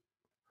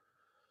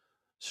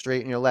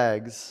 Straighten your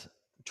legs.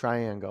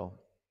 Triangle.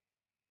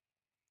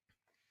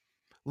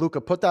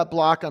 Luca, put that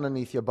block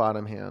underneath your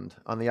bottom hand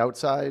on the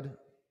outside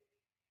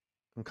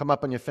and come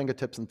up on your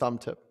fingertips and thumb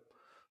tip.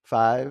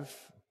 5,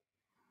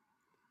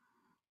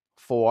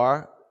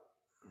 4,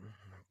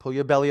 pull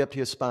your belly up to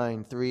your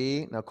spine.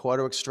 3, now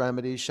quarter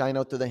extremity, shine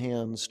out through the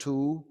hands.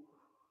 2,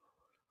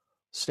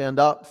 stand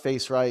up,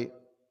 face right.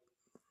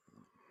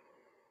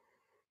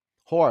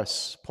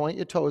 Horse, point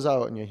your toes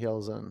out and your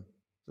heels in.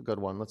 It's a good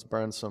one. Let's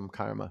burn some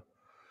karma.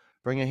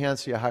 Bring your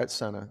hands to your heart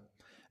center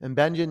and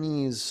bend your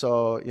knees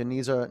so your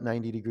knees are at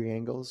 90-degree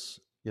angles.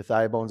 Your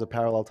thigh bones are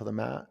parallel to the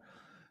mat.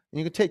 And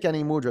you can take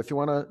any mudra. If you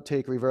want to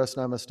take reverse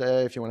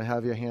namaste, if you want to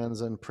have your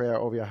hands in prayer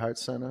over your heart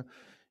center,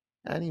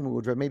 any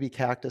mudra, maybe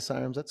cactus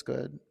arms, that's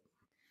good.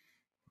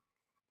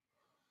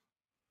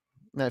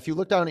 Now, if you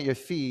look down at your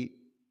feet,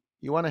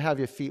 you want to have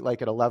your feet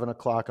like at 11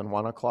 o'clock and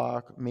 1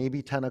 o'clock,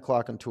 maybe 10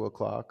 o'clock and 2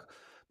 o'clock,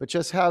 but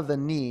just have the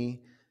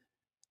knee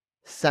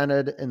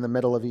centered in the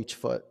middle of each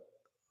foot.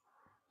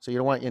 So you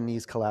don't want your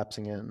knees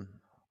collapsing in.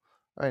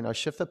 All right, now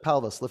shift the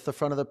pelvis. Lift the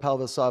front of the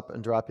pelvis up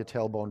and drop your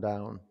tailbone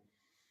down.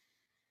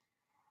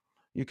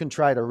 You can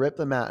try to rip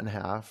the mat in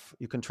half.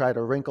 You can try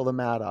to wrinkle the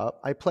mat up.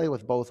 I play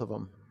with both of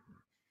them.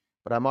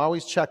 But I'm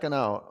always checking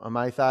out, are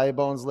my thigh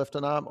bones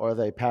lifting up or are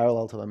they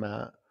parallel to the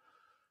mat?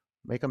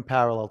 Make them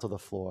parallel to the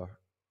floor.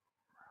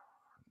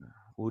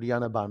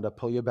 Uddiyana Bandha,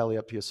 pull your belly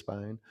up to your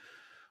spine.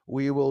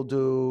 We will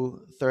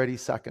do 30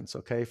 seconds,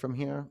 okay, from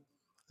here.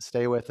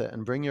 Stay with it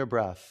and bring your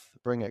breath.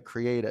 Bring it,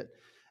 create it,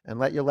 and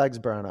let your legs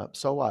burn up.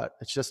 So what?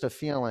 It's just a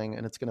feeling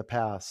and it's going to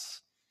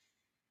pass.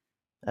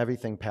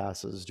 Everything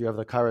passes. Do you have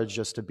the courage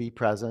just to be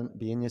present,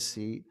 be in your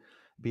seat,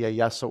 be a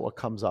yes at what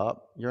comes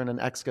up? You're in an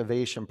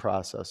excavation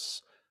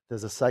process.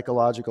 There's a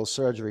psychological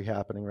surgery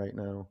happening right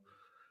now.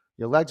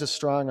 Your legs are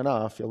strong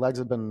enough. Your legs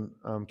have been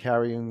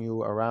carrying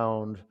you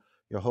around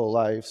your whole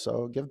life,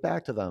 so give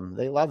back to them.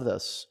 They love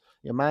this.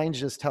 Your mind's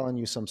just telling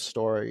you some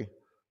story,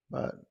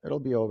 but it'll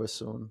be over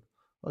soon.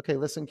 Okay,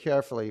 listen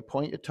carefully.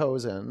 Point your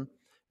toes in,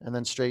 and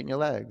then straighten your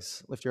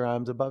legs. Lift your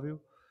arms above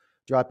you.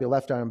 Drop your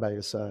left arm by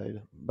your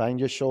side. Bind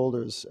your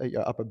shoulders at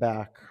your upper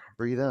back.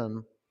 Breathe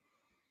in.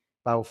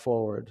 Bow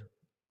forward.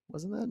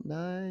 Wasn't that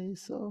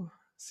nice? Oh,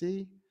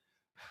 see?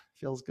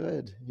 Feels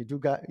good. You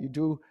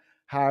do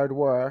hard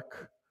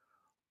work.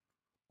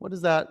 What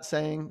is that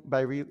saying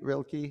by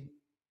Rilke?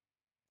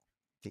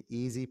 The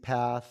easy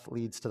path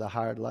leads to the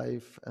hard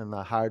life, and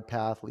the hard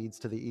path leads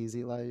to the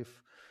easy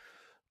life.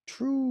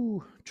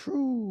 True,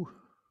 true.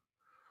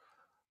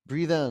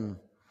 Breathe in.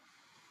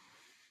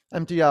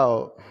 Empty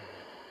out.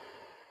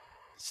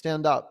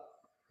 Stand up.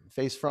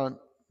 Face front.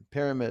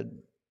 Pyramid.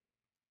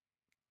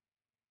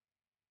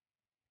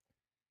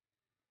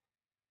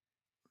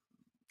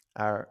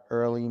 Our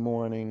early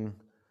morning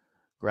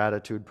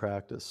gratitude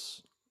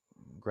practice.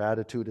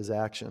 Gratitude is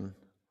action.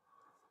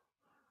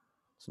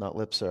 It's not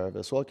lip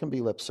service. Well, it can be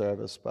lip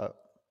service, but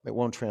it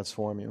won't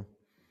transform you.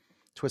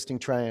 Twisting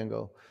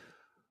triangle.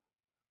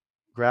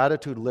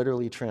 Gratitude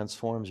literally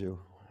transforms you.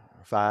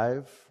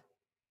 5,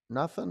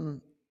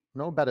 nothing,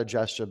 no better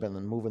gesture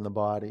than moving the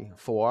body.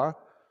 4,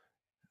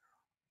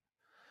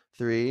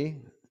 3,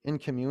 in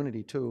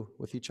community too,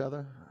 with each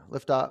other.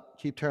 Lift up,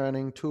 keep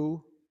turning.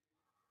 2,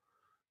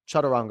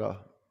 chaturanga.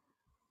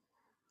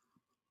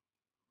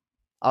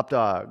 Up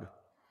dog.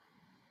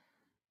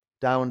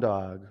 Down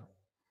dog.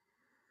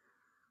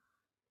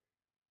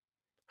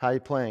 High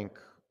plank.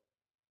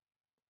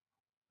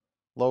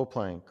 Low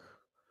plank.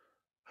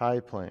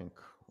 High plank.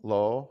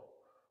 Low,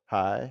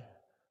 high,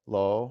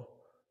 low,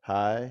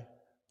 high,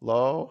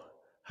 low,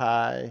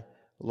 high,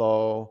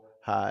 low,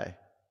 high.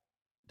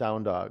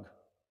 Down dog.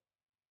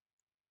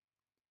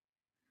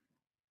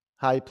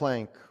 High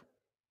plank.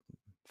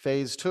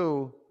 Phase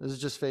 2, this is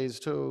just phase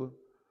 2.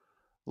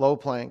 Low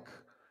plank.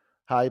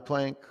 High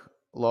plank.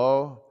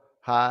 Low,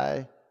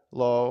 high,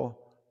 low,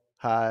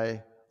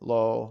 high,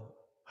 low,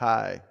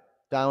 high.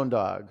 Down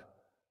dog.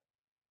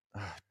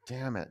 Oh,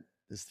 damn it.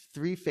 There's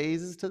 3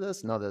 phases to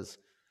this? No, there's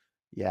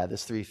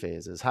 3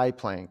 phases. High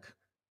plank.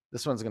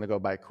 This one's going to go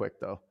by quick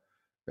though.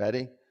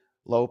 Ready?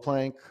 Low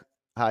plank,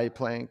 high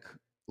plank,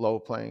 low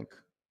plank,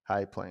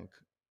 high plank.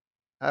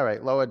 All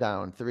right, lower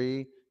down.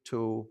 3,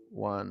 2,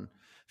 1.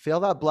 Feel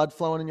that blood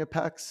flowing in your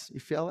pecs? You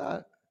feel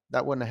that?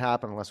 That wouldn't have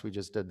happened unless we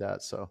just did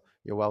that, so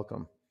you're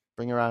welcome.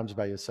 Bring your arms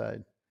by your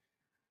side.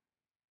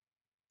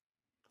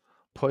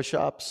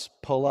 Push-ups,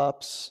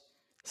 pull-ups,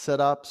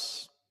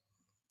 sit-ups,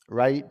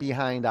 right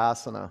behind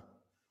asana.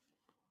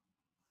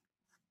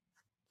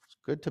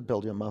 Good to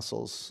build your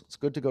muscles. It's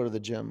good to go to the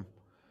gym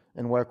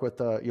and work with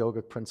the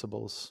yogic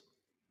principles.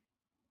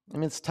 I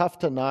mean, it's tough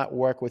to not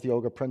work with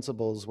yoga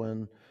principles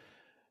when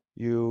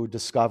you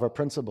discover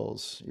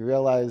principles. You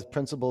realize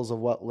principles of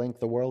what link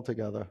the world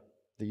together,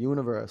 the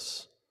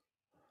universe,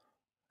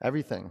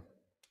 everything.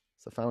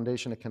 It's the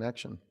foundation of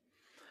connection.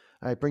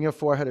 All right, bring your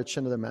forehead or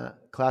chin to the mat.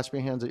 Clasp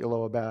your hands at your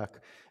lower back.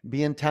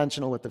 Be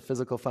intentional with the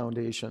physical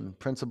foundation.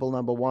 Principle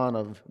number 1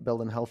 of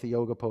building healthy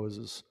yoga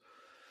poses.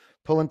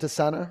 Pull into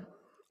center.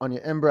 On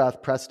your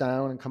in-breath, press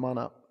down and come on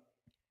up.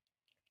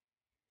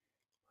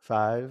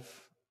 5,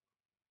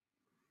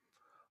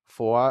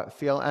 4,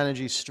 feel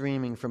energy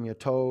streaming from your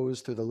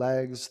toes, through the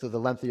legs, through the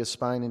length of your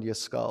spine into your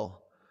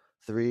skull.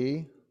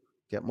 3,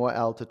 get more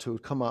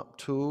altitude. Come up.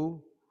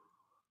 2,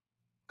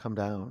 come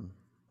down.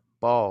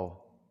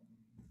 Bow.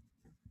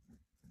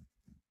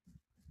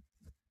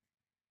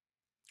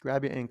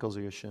 Grab your ankles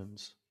or your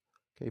shins.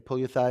 Okay, pull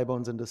your thigh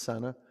bones into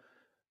center.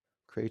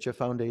 Create your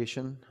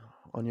foundation.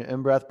 On your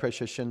in-breath, press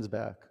your shins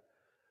back.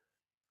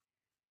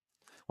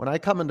 When I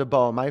come into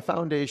bow, my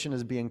foundation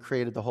is being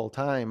created the whole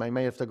time. I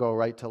may have to go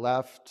right to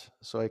left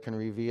so I can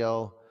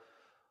reveal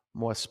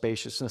more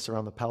spaciousness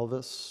around the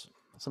pelvis.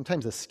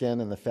 Sometimes the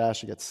skin and the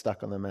fascia get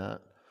stuck on the mat.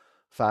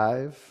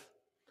 5,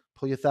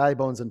 pull your thigh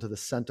bones into the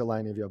center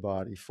line of your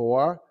body.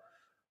 4,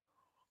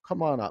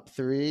 come on up.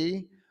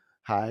 3,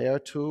 higher.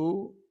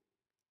 2,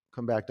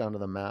 come back down to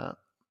the mat.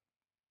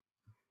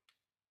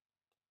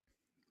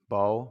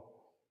 Bow.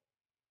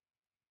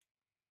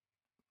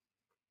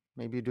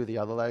 Maybe you do the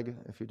other leg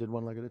if you did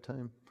one leg at a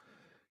time.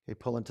 Okay,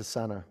 pull into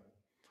center.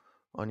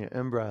 On your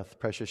in-breath,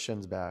 press your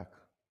shins back.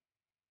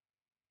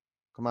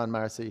 Come on,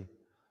 Marcy.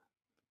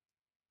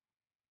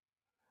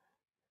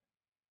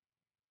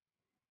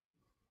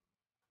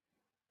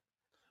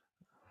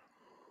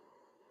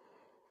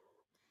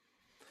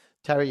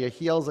 Terry, your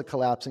heels are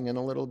collapsing in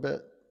a little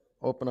bit.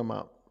 Open them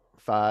up.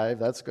 5,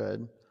 that's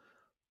good.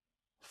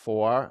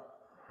 4,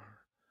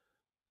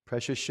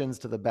 press your shins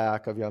to the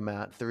back of your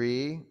mat.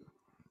 3,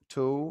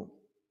 2,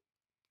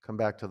 come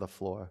back to the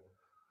floor.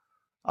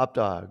 Up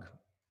dog.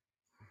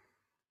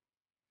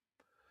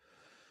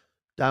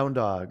 Down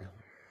dog.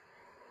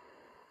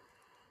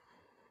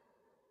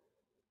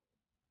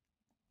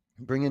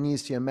 Bring your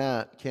knees to your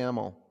mat.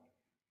 Camel.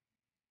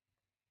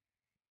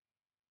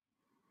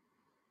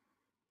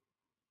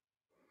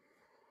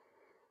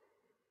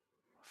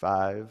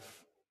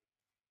 5,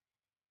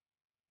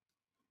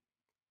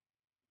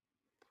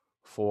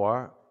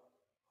 4,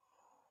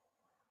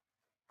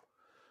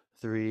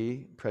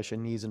 3, press your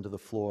knees into the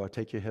floor.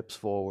 Take your hips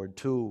forward.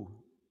 2,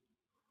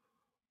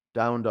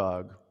 down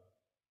dog.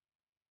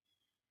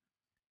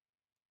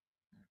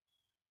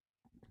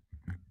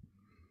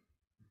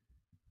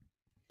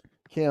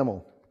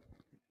 Camel.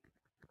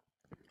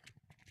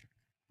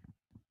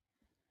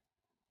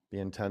 Be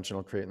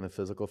intentional, creating the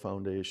physical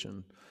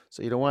foundation.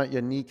 So you don't want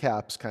your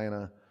kneecaps kind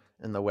of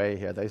in the way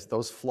here.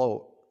 Those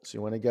float. So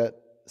you want to get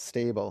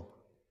stable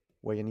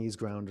where your knees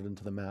grounded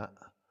into the mat.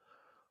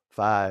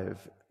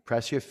 5,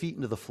 press your feet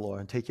into the floor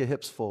and take your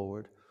hips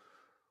forward.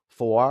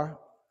 4,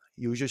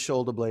 use your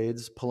shoulder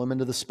blades, pull them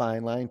into the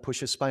spine line,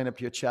 push your spine up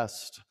to your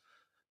chest.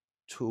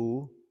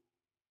 2,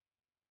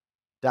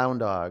 down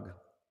dog.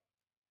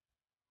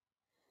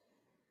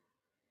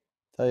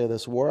 Tell you,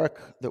 this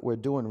work that we're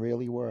doing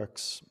really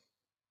works.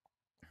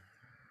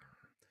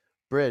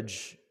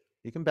 Bridge.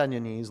 You can bend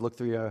your knees, look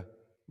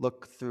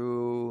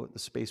through the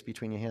space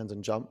between your hands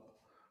and jump.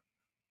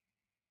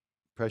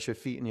 Press your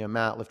feet in your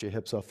mat, lift your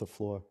hips off the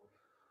floor.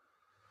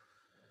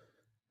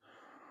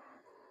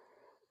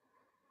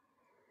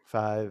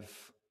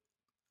 5,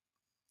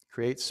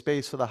 create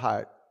space for the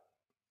heart.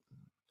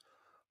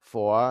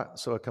 4,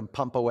 so it can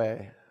pump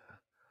away.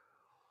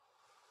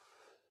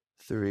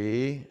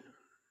 3,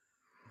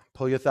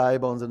 pull your thigh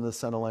bones into the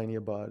center line of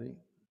your body.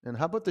 And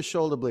how about the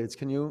shoulder blades?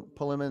 Can you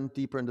pull them in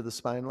deeper into the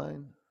spine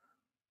line?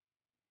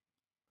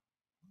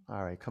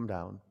 All right, come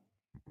down.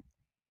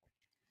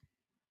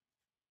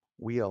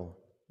 Wheel.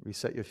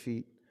 Reset your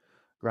feet.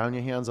 Ground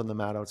your hands on the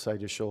mat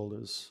outside your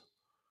shoulders.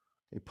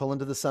 You pull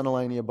into the center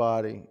line of your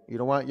body. You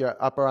don't want your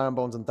upper arm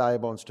bones and thigh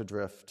bones to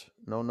drift.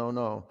 No, no,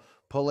 no.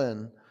 Pull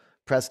in.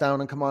 Press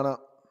down and come on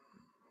up.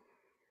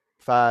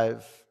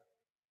 5,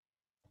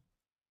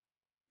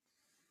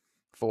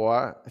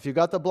 4. If you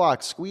got the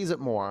block, squeeze it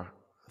more.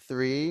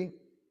 3,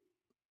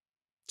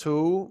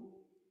 2.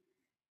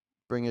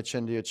 Bring your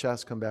chin to your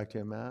chest. Come back to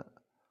your mat.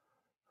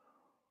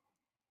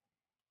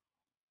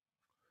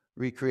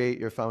 Recreate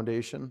your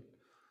foundation.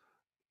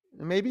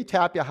 And maybe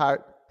tap your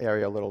heart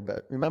area a little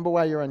bit. Remember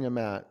why you're on your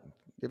mat.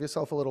 Give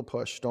yourself a little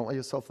push. Don't let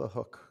yourself the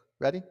hook.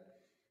 Ready?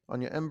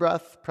 On your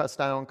in-breath, press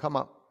down, come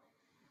up.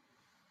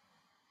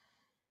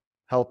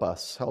 Help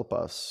us, help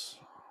us.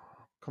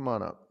 Come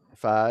on up.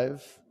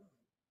 5,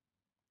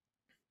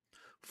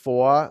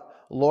 4,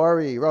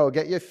 Lori, row,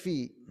 get your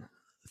feet.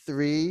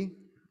 3,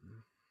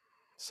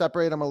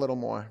 separate them a little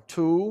more.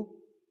 2,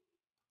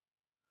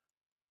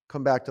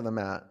 come back to the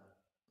mat.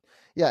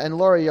 Yeah, and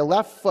Lori, your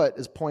left foot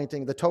is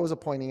pointing, the toes are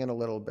pointing in a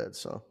little bit,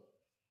 so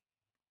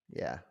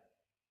yeah.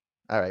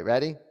 All right,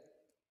 ready?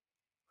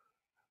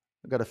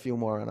 We've got a few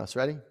more on us.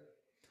 Ready?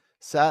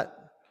 Set.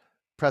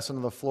 Press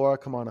into the floor.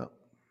 Come on up.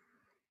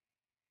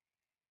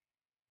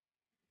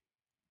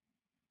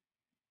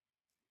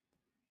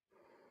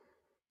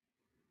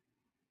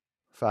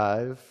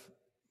 5,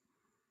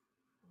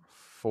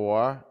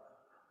 4,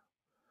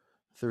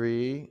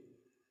 3,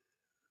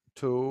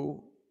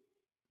 2,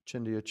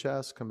 chin to your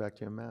chest. Come back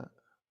to your mat.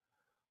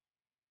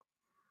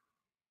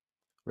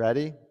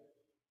 Ready?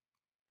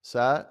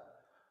 Set.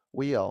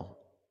 Wheel.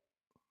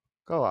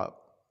 Go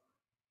up.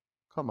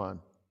 Come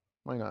on.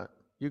 Why not?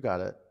 You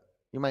got it.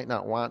 You might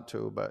not want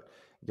to, but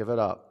give it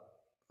up.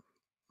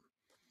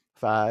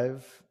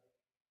 5.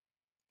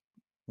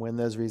 When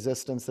there's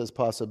resistance, there's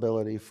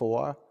possibility.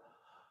 4,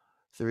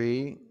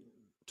 3,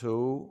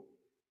 2,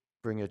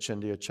 bring your chin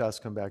to your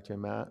chest, come back to your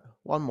mat.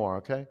 One more,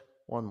 okay?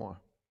 One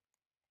more.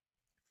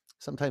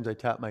 Sometimes I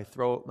tap my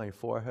throat, my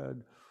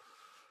forehead,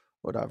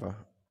 whatever.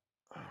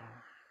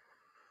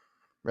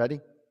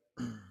 Ready?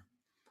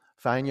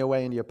 Find your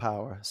way into your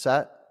power.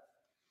 Set.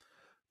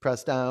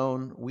 Press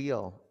down,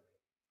 wheel.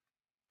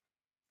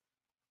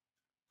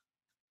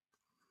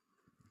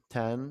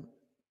 10.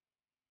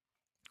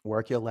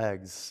 Work your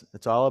legs.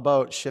 It's all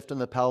about shifting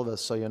the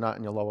pelvis so you're not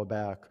in your lower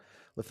back.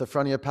 Lift the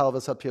front of your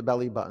pelvis up to your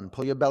belly button.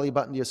 Pull your belly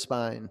button to your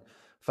spine.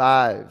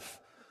 5.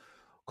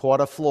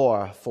 Quarter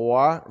floor.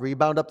 4.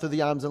 Rebound up through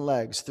the arms and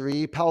legs.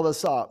 3.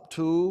 Pelvis up.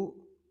 2.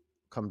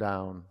 Come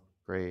down.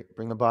 Great.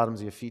 Bring the bottoms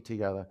of your feet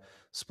together.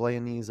 Splay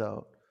your knees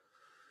out.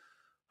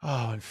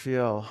 Oh, and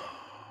feel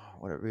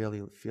what it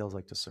really feels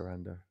like to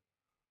surrender.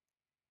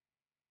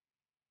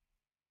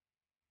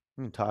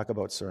 You can talk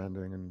about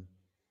surrendering,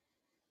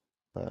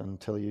 but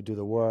until you do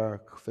the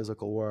work,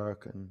 physical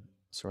work, and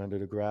surrender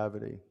to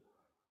gravity,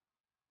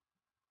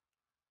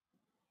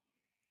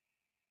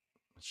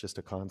 it's just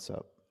a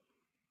concept.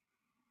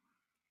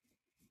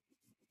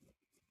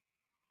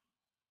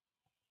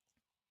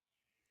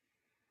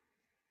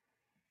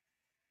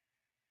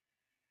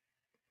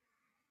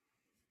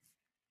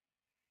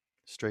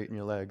 Straighten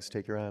your legs,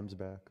 take your arms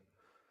back.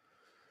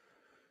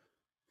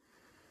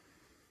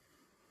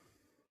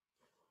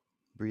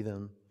 Breathe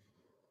in.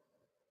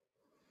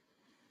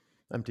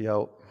 Empty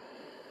out.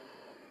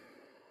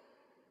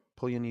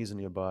 Pull your knees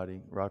into your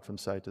body, rock from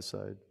side to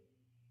side.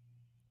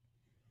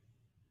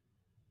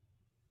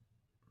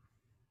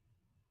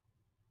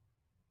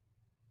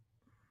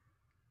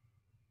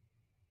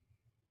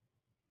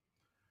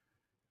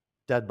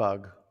 Dead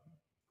bug.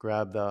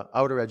 Grab the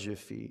outer edge of your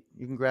feet.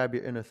 You can grab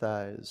your inner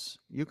thighs.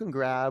 You can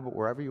grab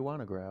wherever you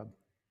want to grab.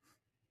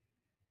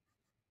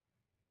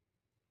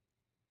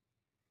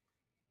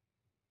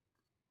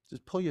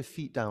 Just pull your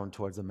feet down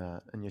towards the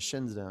mat and your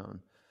shins down.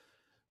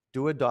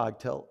 Do a dog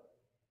tilt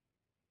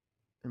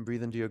and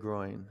breathe into your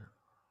groin.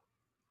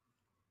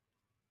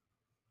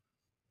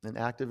 And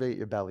activate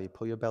your belly.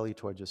 Pull your belly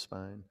towards your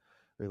spine.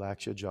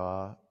 Relax your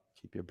jaw.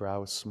 Keep your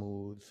brow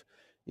smooth.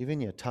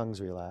 Even your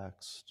tongue's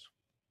relaxed.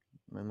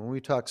 And when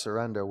we talk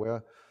surrender,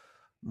 we're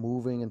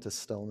moving into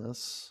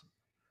stillness.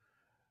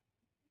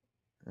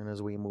 And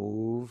as we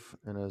move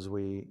and as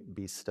we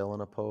be still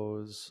in a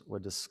pose, we're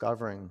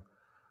discovering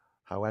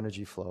how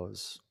energy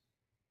flows.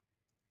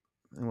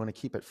 And we want to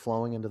keep it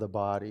flowing into the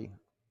body,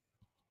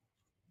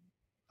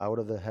 out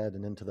of the head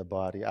and into the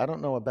body. I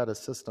don't know a better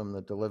system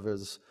that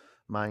delivers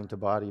mind to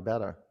body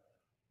better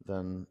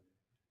than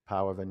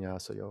Power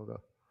Vinyasa Yoga.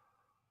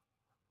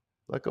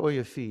 Let go of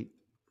your feet.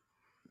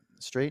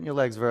 Straighten your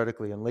legs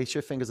vertically and lace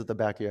your fingers at the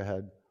back of your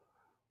head.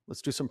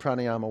 Let's do some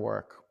pranayama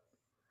work.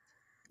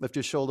 Lift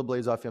your shoulder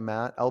blades off your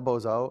mat,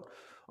 elbows out.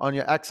 On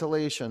your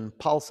exhalation,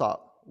 pulse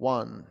up.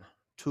 1,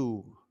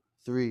 2,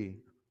 3,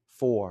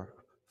 4,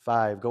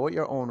 5. Go at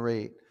your own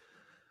rate.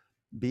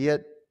 Be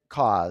it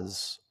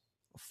cause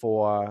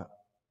for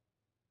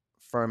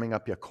firming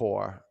up your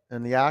core.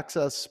 And the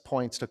access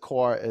points to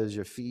core is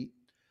your feet.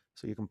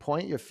 So you can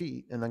point your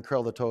feet and then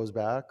curl the toes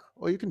back,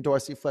 or you can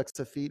dorsiflex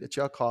the feet. It's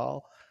your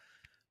call.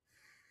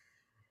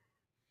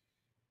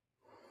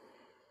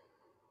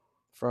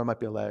 Firm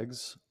up your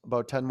legs.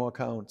 About 10 more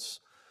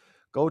counts.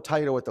 Go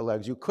tighter with the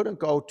legs. You couldn't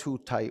go too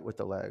tight with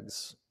the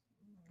legs.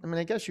 I mean,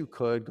 I guess you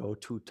could go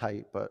too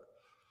tight, but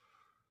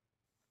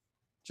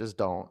just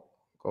don't.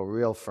 Go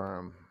real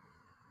firm.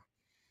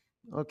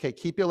 Okay,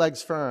 keep your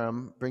legs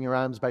firm. Bring your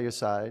arms by your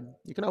side.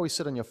 You can always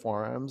sit on your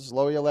forearms.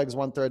 Lower your legs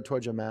 1/3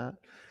 towards your mat.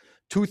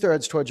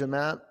 2/3 towards your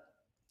mat.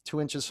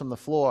 2 inches from the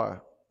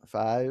floor.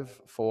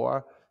 5,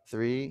 4,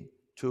 3,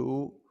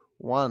 2,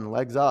 1.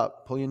 Legs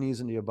up. Pull your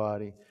knees into your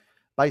body.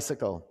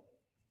 Bicycle.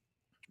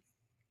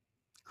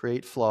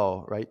 Create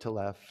flow, right to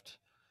left.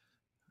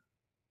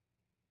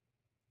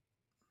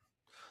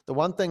 The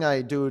one thing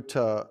I do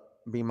to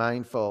be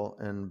mindful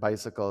in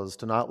bicycle is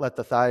to not let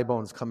the thigh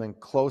bones come in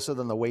closer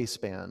than the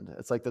waistband.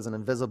 It's like there's an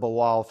invisible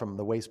wall from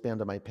the waistband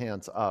to my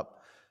pants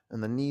up,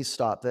 and the knees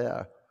stop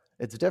there.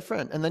 It's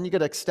different. And then you got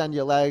to extend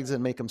your legs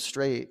and make them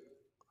straight.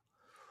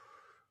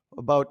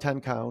 About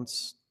 10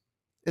 counts.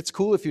 It's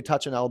cool if you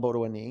touch an elbow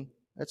to a knee.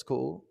 It's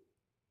cool.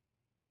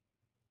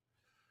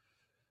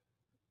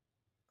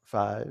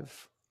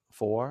 5,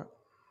 4,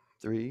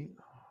 3,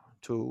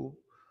 2,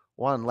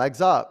 1.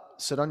 Legs up.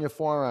 Sit on your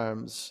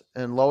forearms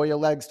and lower your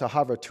legs to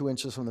hover 2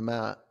 inches from the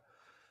mat.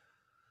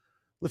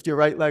 Lift your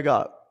right leg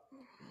up,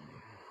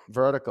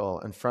 vertical,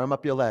 and firm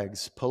up your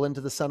legs. Pull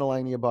into the center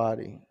line of your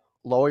body.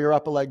 Lower your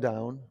upper leg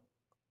down.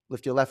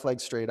 Lift your left leg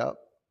straight up.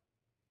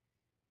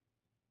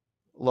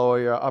 Lower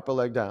your upper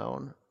leg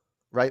down.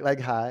 Right leg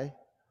high.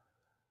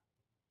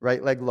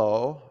 Right leg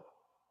low.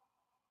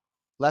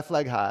 Left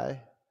leg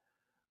high.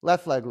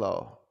 Left leg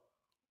low.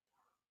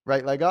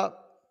 Right leg up.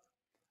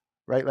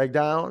 Right leg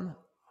down.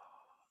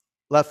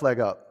 Left leg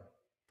up.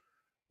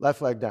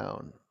 Left leg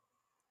down.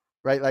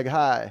 Right leg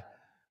high.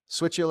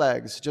 Switch your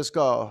legs. Just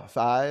go.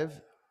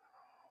 5,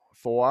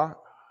 4,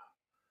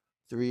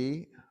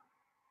 3,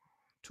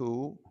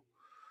 2.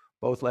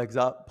 Both legs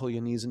up. Pull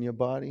your knees in your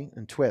body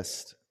and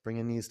twist. Bring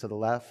your knees to the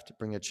left.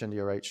 Bring your chin to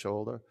your right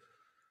shoulder.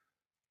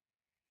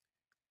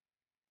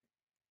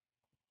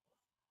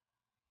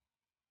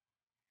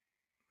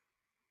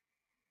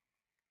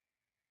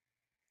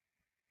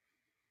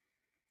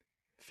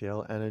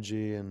 Feel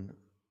energy and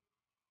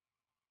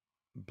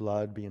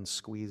blood being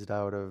squeezed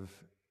out of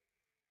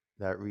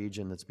that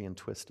region that's being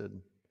twisted.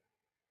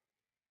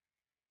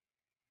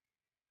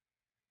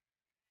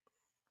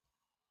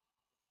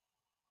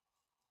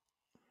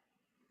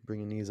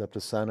 Bring your knees up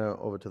to center,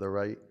 over to the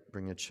right.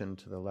 Bring your chin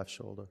to the left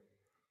shoulder.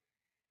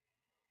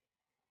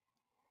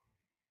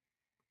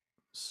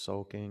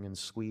 Soaking and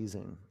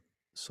squeezing,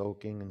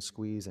 soaking and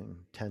squeezing,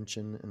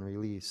 tension and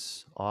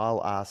release.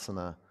 All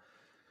asana,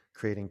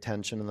 creating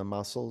tension in the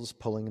muscles,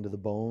 pulling into the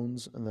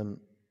bones, and then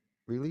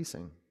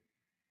releasing,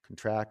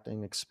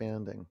 contracting,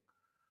 expanding.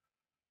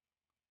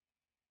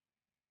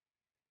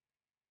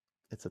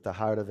 It's at the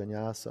heart of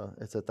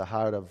vinyasa. It's at the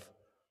heart of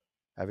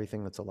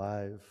everything that's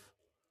alive.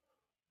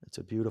 It's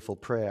a beautiful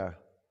prayer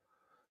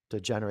to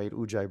generate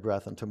ujjayi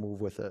breath and to move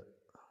with it.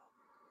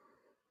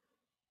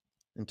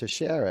 And to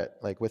share it,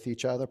 like with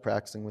each other,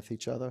 practicing with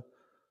each other.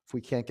 If we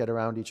can't get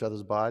around each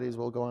other's bodies,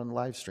 we'll go on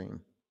live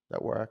stream.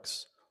 That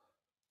works.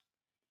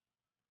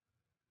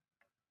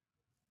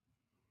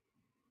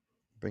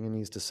 Bring your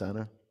knees to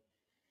center.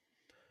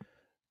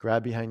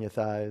 Grab behind your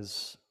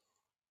thighs.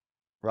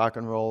 Rock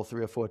and roll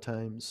 3 or 4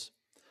 times.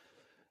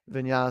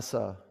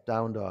 Vinyasa,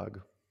 down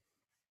dog.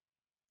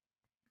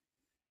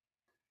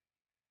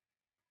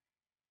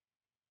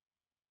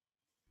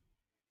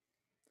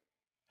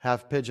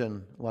 Half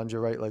pigeon, lunge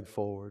your right leg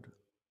forward.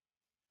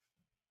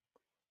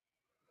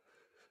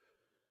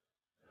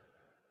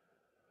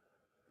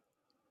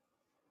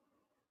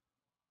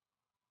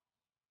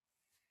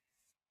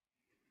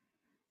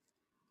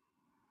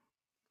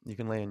 You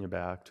can lay on your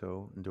back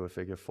too and do a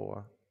figure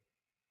 4.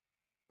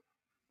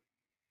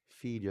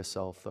 Feed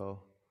yourself though.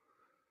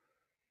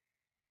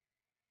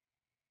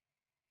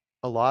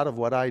 A lot of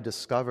what I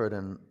discovered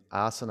in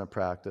asana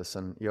practice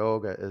and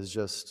yoga is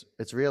just,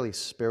 it's really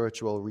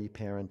spiritual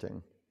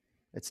reparenting.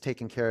 It's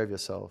taking care of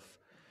yourself.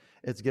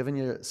 It's giving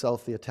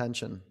yourself the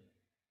attention.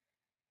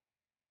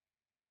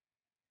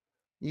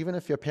 Even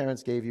if your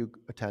parents gave you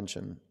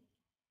attention,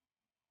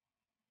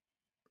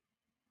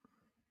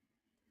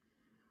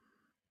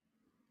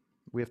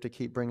 we have to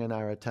keep bringing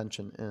our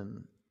attention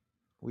in.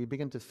 We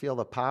begin to feel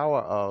the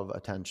power of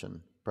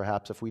attention,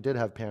 perhaps if we did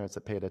have parents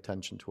that paid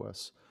attention to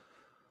us.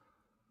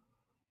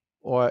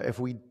 Or if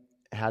we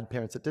had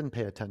parents that didn't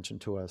pay attention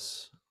to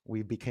us,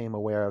 we became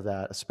aware of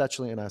that,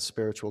 especially in our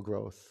spiritual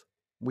growth.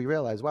 We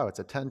realize, wow, it's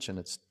attention.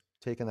 It's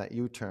taking that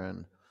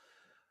U-turn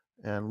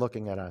and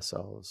looking at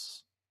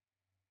ourselves.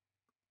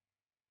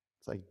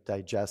 It's like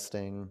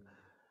digesting,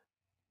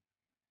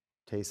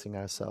 tasting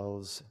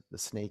ourselves, the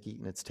snake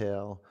eating its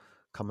tail,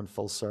 coming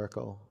full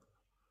circle,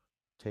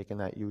 taking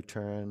that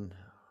U-turn,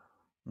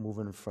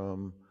 moving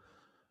from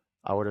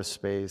outer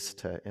space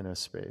to inner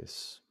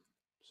space.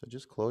 So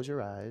just close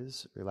your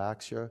eyes,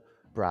 relax your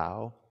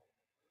brow.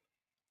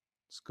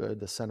 It's good,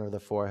 the center of the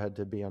forehead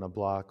to be on a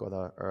block or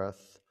the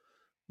earth.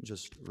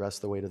 Just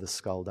rest the weight of the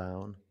skull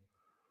down.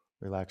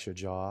 Relax your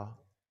jaw.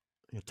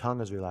 Your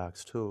tongue is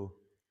relaxed too.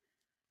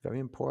 Very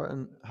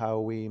important how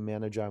we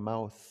manage our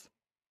mouth.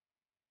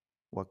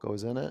 What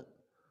goes in it,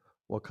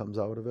 what comes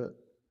out of it.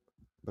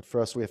 But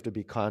first we have to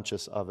be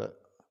conscious of it.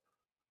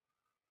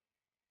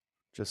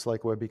 Just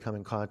like we're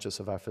becoming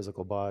conscious of our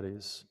physical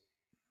bodies.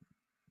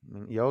 I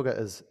mean, yoga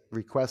is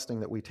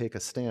requesting that we take a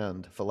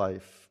stand for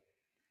life.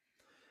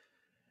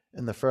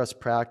 And the first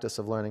practice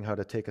of learning how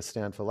to take a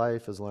stand for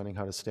life is learning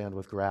how to stand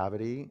with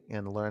gravity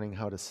and learning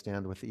how to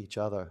stand with each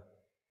other.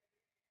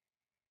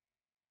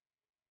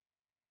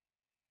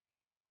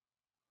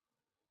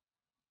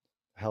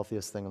 The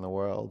healthiest thing in the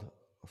world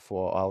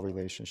for all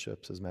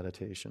relationships is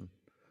meditation,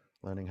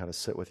 learning how to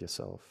sit with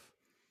yourself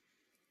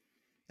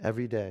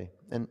every day,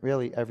 and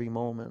really every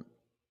moment.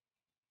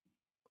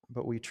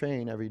 But we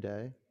train every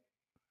day,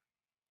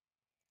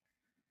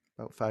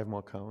 about 5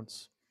 more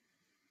counts.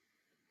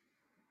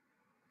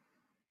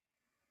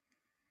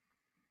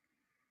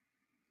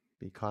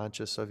 Be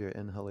conscious of your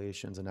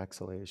inhalations and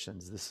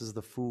exhalations. This is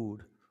the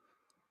food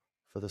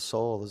for the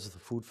soul. This is the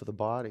food for the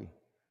body.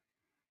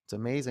 It's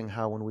amazing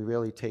how when we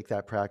really take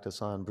that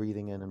practice on,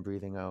 breathing in and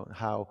breathing out,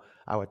 how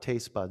our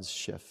taste buds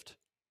shift,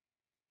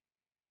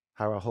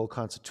 how our whole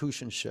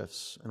constitution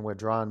shifts, and we're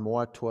drawn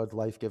more toward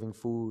life-giving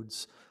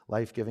foods,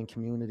 life-giving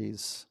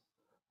communities,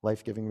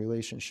 life-giving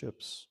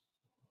relationships.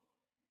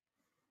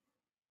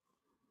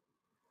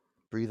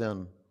 Breathe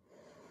in.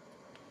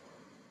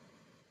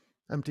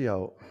 Empty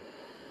out.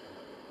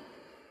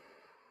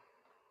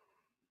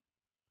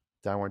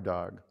 Downward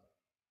dog.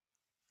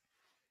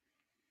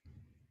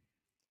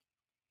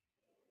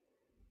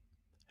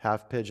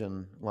 Half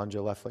pigeon, lunge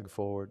your left leg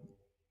forward.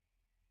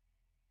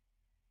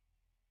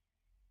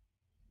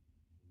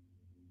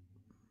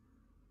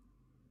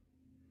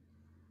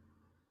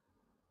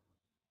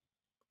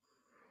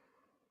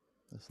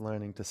 Just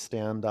learning to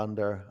stand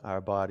under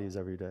our bodies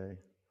every day,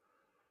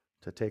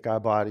 to take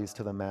our bodies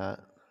to the mat,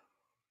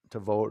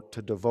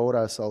 to devote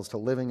ourselves to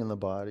living in the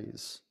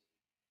bodies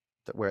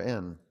that we're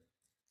in.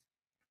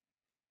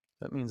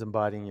 That means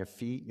embodying your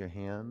feet, your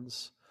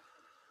hands,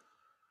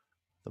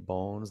 the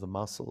bones, the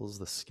muscles,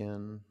 the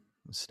skin.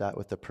 We start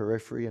with the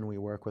periphery and we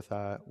work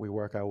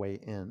our way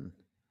in.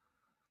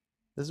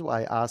 This is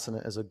why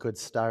asana is a good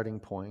starting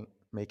point,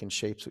 making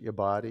shapes with your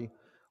body,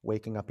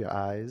 waking up your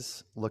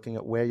eyes, looking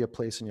at where you're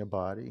placing your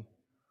body.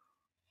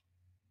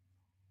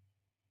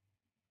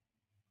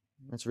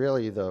 It's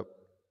really the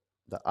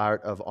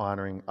art of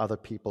honoring other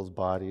people's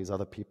bodies,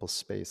 other people's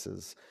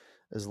spaces,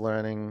 is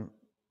learning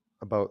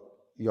about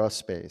your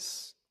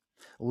space.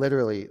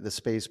 Literally, the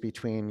space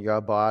between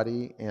your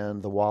body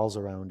and the walls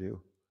around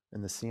you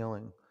and the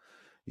ceiling.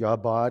 Your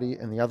body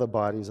and the other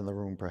bodies in the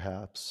room,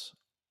 perhaps.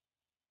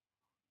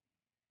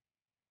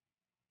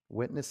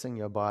 Witnessing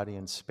your body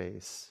in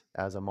space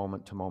as a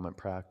moment-to-moment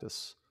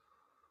practice.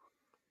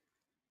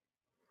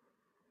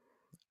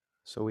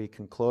 So we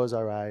can close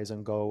our eyes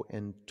and go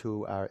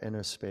into our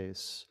inner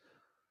space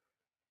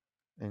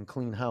and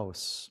clean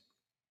house.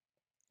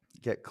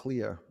 Get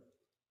clear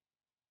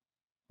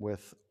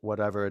with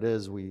whatever it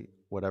is we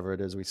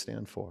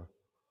stand for.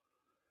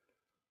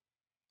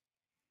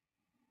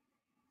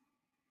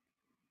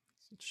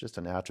 It's just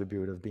an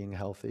attribute of being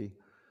healthy,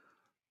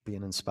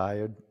 being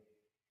inspired,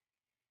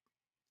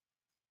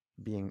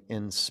 being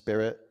in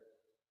spirit,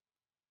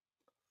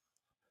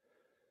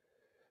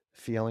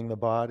 feeling the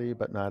body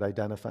but not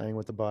identifying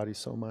with the body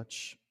so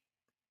much.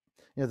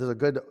 You know,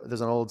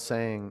 there's an old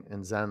saying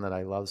in Zen that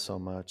I love so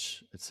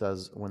much. It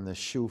says, when the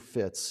shoe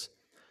fits,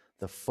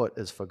 the foot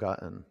is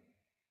forgotten.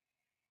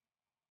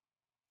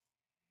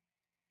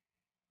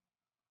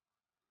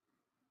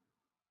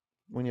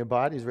 When your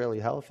body's really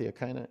healthy,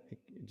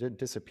 it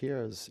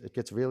disappears. It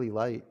gets really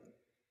light.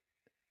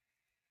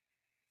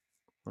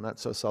 We're not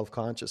so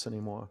self-conscious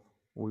anymore.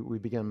 We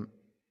begin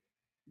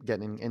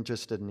getting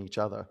interested in each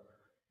other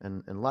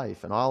and in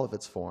life and all of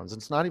its forms.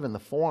 And it's not even the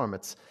form,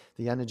 it's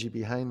the energy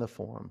behind the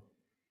form.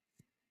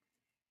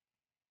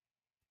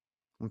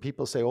 When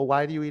people say, well,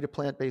 why do you eat a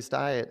plant-based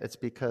diet? It's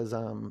because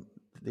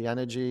the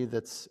energy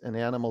that's in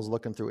animals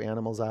looking through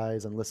animals'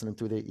 eyes and listening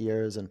through their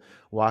ears and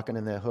walking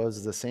in their hooves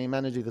is the same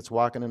energy that's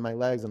walking in my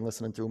legs and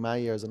listening through my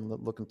ears and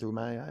looking through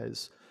my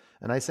eyes.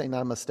 And I say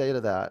namaste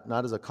to that,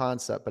 not as a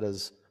concept, but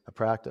as a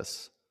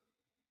practice.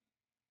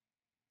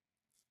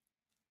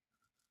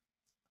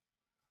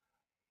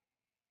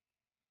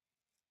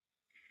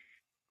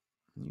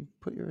 You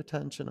put your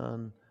attention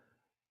on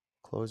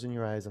closing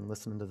your eyes and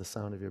listening to the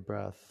sound of your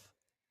breath.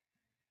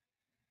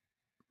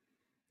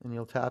 And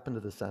you'll tap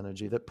into this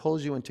energy that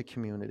pulls you into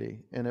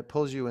community, and it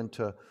pulls you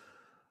into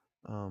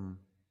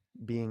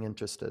being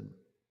interested,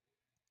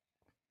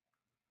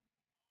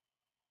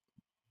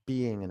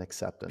 being an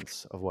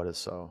acceptance of what is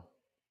so.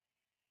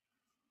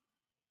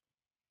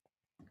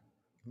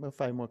 About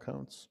 5 more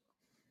counts.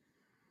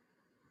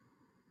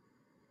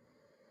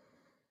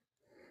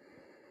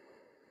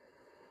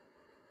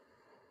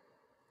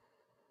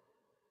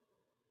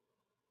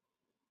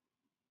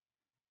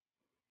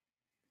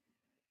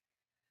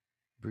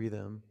 Breathe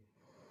in.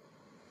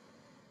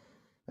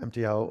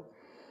 Empty out.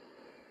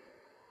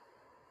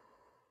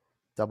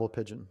 Double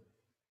pigeon.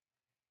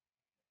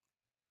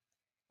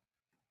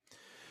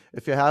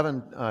 If you're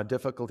having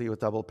difficulty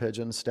with double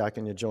pigeon,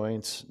 stacking your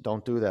joints,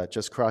 don't do that.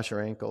 Just cross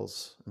your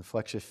ankles and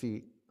flex your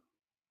feet.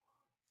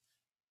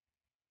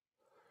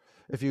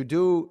 If you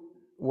do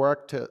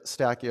work to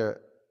stack your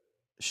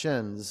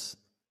shins,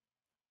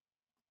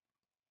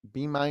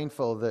 be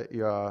mindful that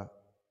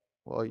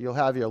you'll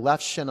have your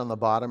left shin on the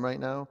bottom right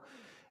now,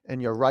 and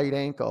your right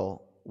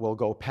ankle will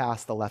go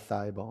past the left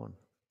thigh bone.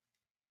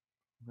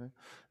 Okay?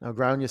 Now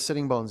ground your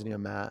sitting bones in your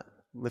mat.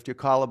 Lift your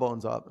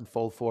collarbones up and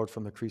fold forward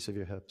from the crease of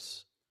your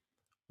hips.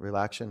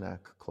 Relax your neck.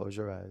 Close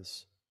your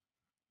eyes.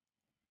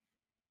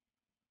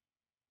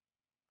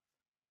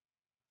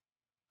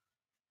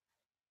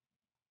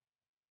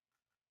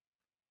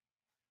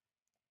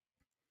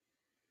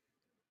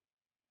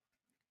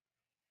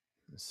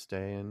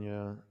 Stay in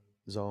your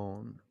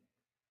zone.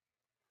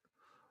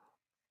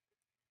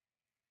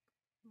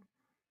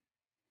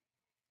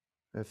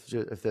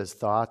 If there's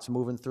thoughts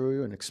moving through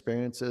you and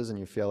experiences and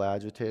you feel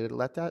agitated,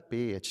 let that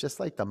be. It's just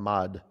like the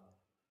mud.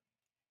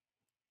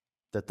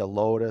 that the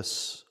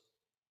lotus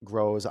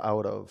grows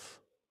out of.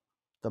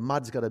 The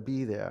mud's got to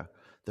be there.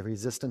 The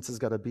resistance has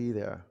got to be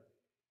there.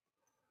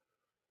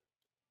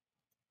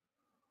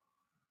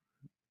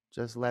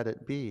 Just let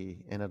it be,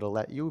 and it'll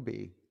let you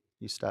be.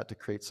 You start to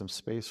create some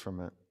space from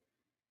it.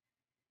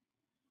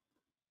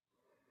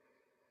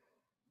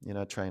 You're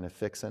not trying to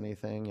fix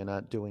anything. You're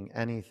not doing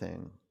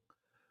anything.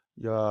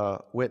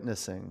 You're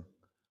witnessing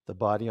the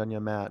body on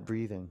your mat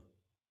breathing.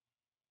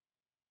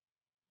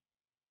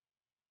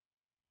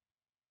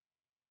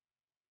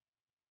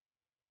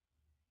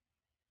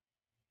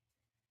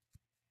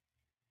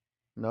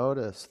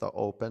 Notice the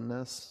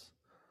openness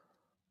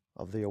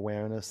of the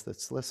awareness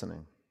that's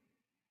listening.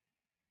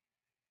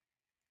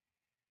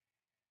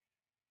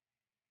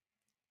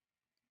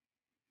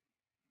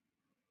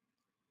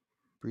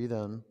 Breathe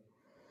in.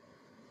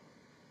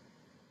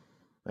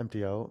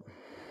 Empty out.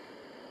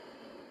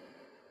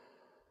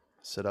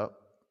 Sit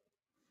up.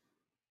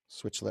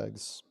 Switch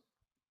legs.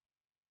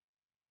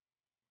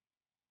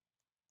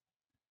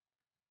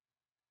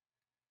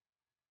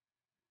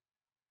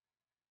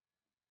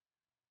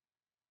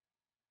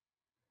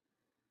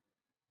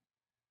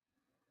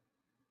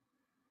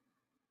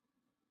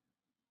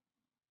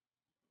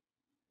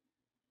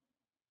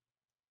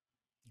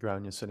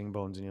 Ground your sitting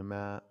bones in your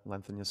mat.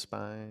 Lengthen your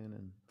spine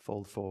and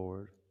fold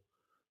forward.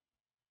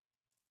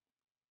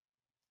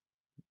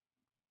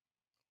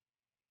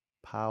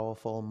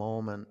 Powerful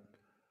moment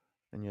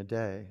in your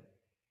day.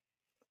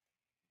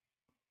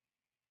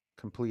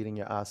 Completing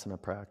your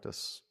asana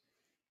practice.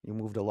 You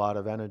moved a lot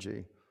of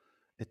energy.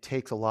 It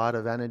takes a lot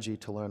of energy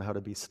to learn how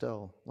to be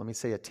still. Let me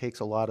say it takes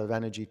a lot of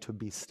energy to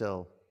be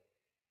still.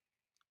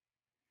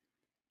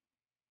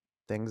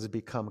 Things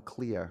become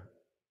clear.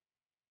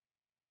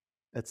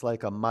 It's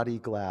like a muddy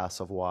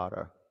glass of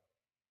water.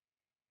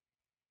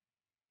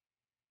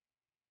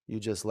 You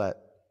just let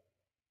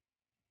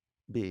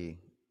be.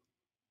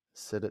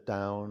 Sit it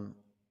down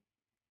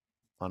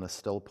on a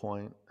still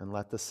point and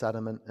let the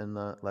sediment and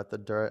let the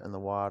dirt and the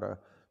water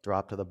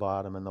drop to the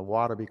bottom, and the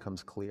water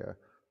becomes clear.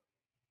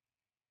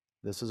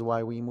 This is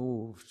why we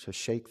move, to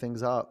shake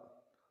things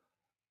up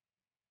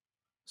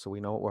so we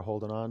know what we're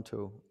holding on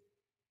to.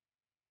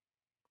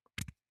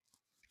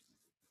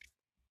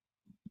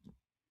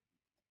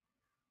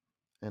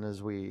 And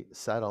as we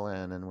settle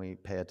in and we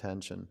pay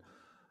attention,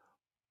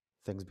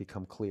 things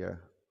become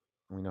clear.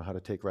 We know how to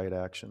take right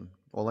action.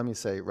 Well, let me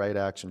say, right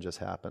action just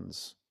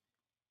happens.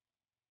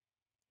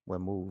 We're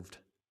moved.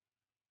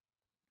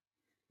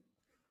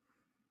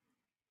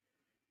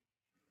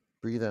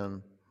 Breathe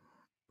in.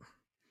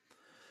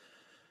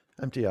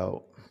 Empty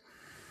out.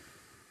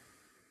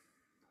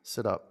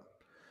 Sit up.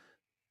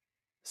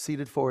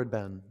 Seated forward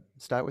bend.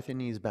 Start with your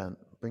knees bent.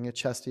 Bring your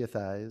chest to your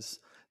thighs.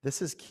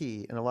 This is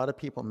key, and a lot of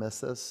people miss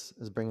this,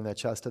 is bringing their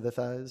chest to the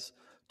thighs.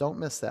 Don't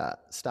miss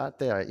that. Start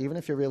there. Even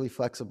if you're really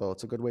flexible,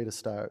 it's a good way to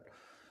start.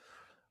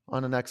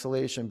 On an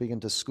exhalation, begin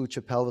to scoot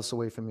your pelvis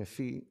away from your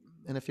feet.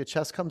 And if your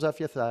chest comes off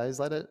your thighs,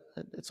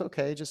 it's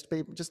okay. Just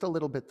a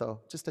little bit though,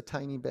 just a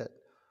tiny bit.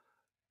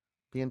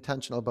 Be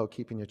intentional about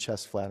keeping your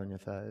chest flat on your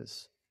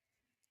thighs.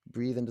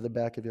 Breathe into the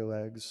back of your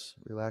legs.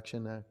 Relax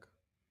your neck.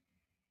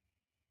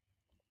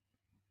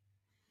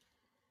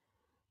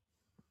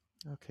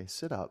 Okay,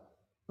 sit up.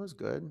 That was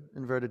good.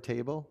 Inverted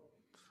table.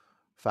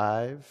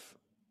 5.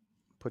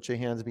 Put your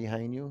hands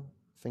behind you.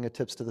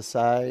 Fingertips to the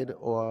side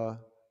or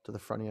to the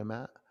front of your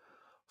mat.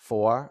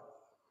 4.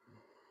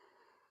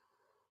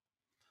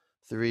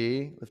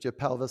 3. Lift your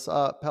pelvis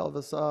up,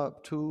 pelvis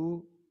up.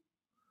 2.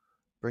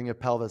 Bring your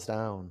pelvis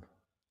down.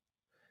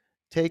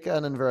 Take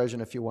an inversion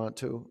if you want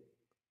to.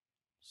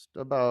 Just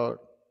about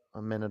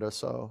a minute or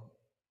so.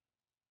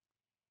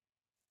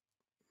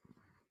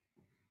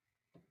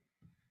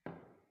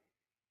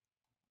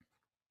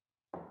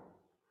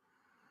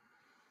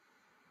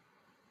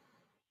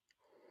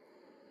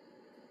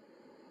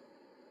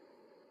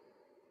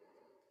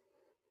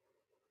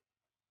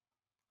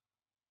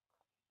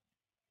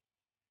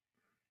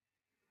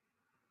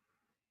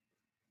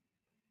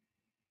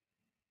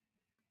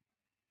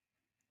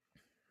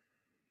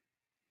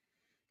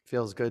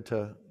 Feels good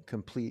to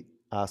complete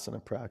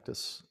asana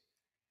practice.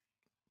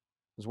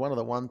 It was one of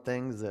the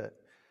things that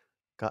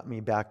got me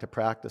back to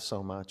practice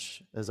so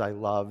much is I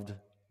loved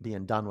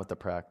being done with the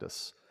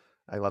practice.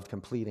 I loved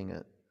completing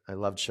it. I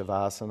loved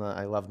Shavasana.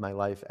 I loved my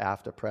life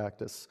after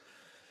practice.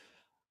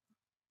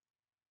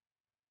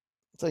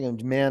 It's like I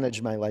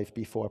managed my life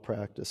before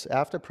practice.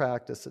 After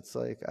practice, it's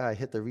like I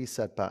hit the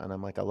reset button.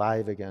 I'm like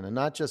alive again. And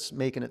not just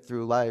making it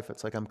through life.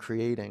 It's like I'm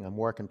creating. I'm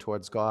working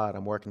towards God.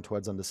 I'm working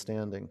towards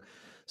understanding,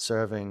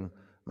 serving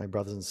my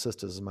brothers and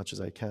sisters as much as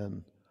I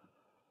can.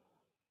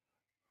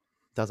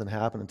 It doesn't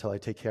happen until I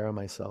take care of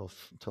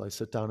myself, until I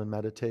sit down and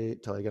meditate,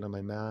 until I get on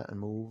my mat and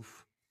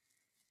move.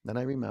 Then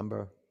I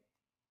remember.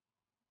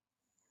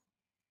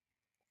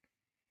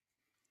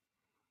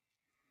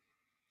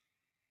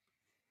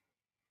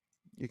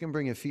 You can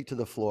bring your feet to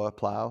the floor,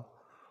 plow,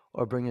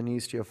 or bring your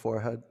knees to your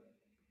forehead.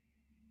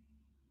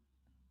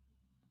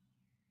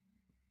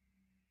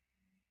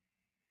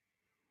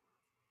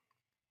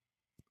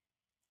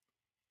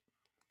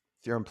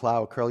 If you're in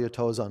plow, curl your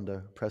toes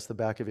under. Press the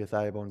back of your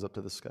thigh bones up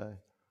to the sky.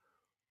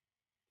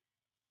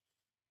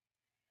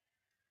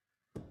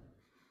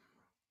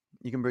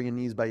 You can bring your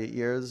knees by your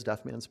ears,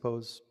 deaf man's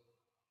pose.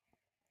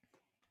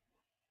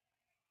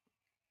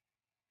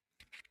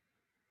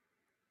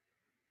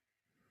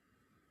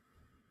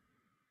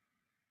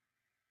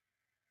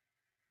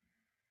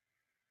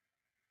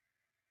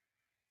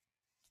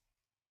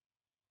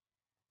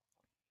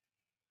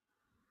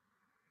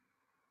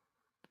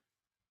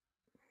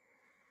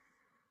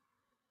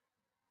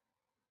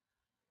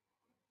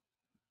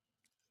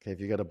 Okay, if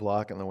you got a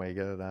block in the way,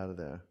 get it out of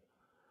there.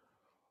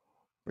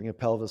 Bring your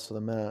pelvis to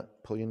the mat.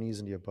 Pull your knees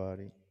into your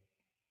body.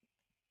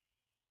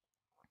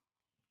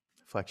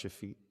 Flex your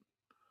feet.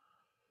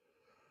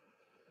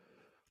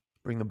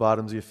 Bring the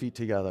bottoms of your feet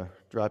together.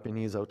 Drop your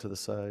knees out to the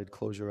side.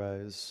 Close your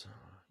eyes.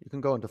 You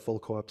can go into full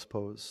corpse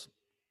pose.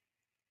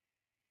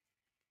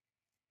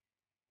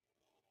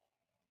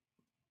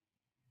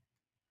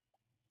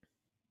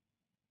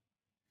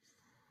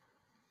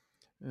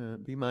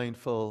 Be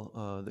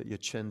mindful that your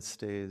chin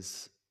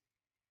stays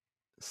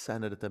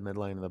centered at the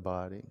midline of the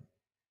body.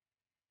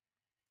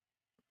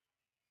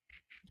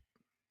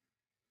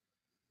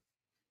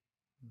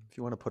 If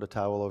you want to put a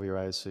towel over your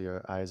eyes so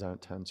your eyes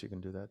aren't tense, you can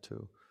do that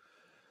too.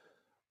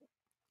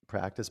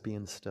 Practice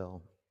being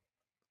still.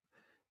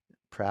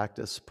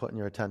 Practice putting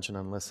your attention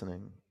on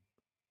listening.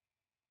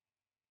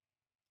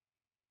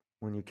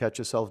 When you catch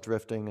yourself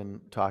drifting and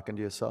talking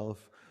to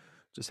yourself,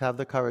 just have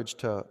the courage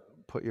to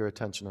put your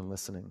attention on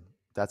listening.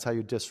 That's how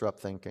you disrupt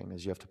thinking,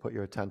 is you have to put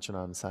your attention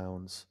on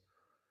sounds.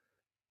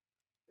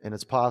 And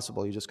it's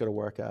possible, you just got to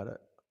work at it,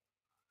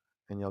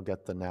 and you'll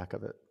get the knack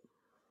of it.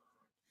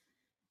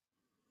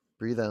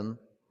 Breathe in.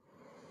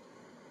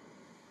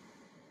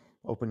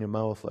 Open your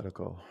mouth, let it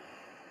go.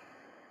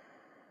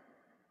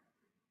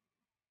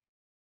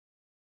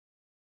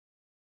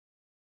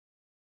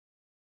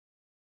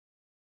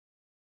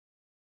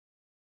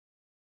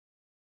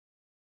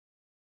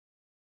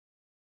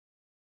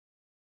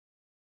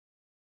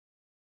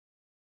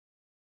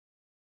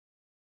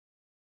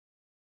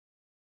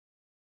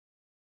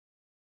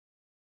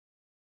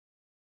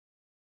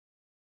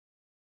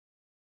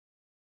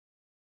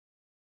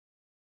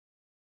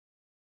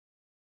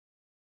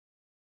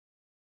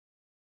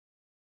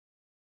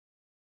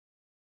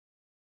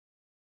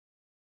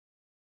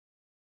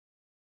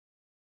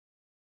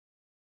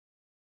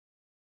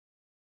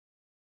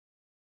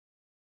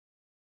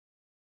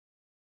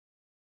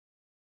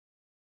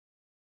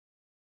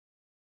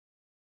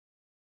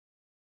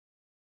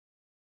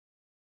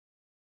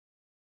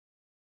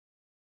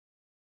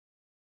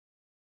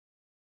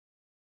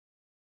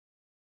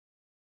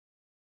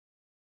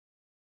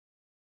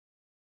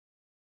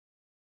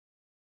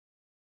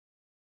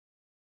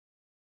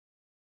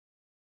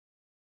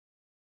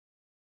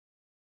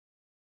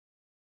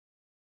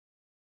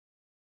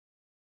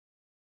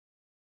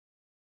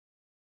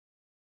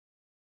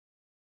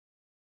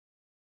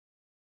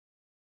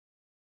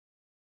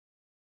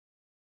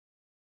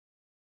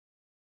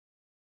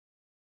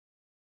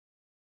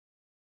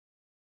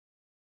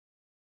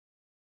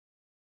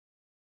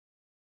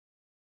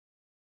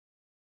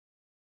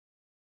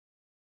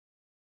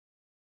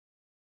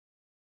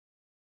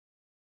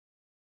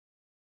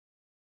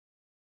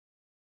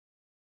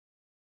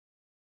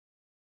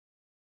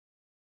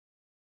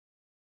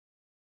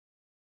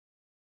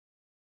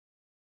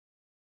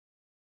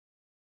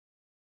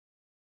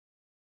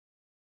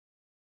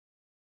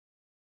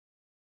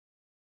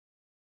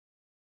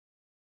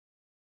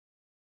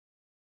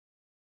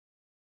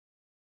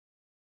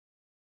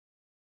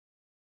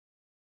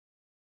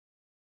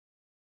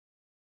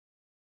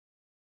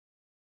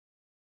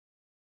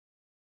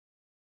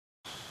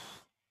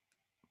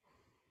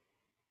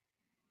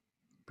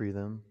 Breathe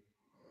in.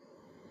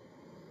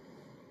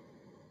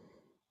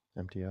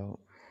 Empty out.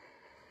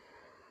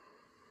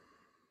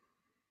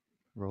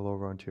 Roll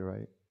over onto your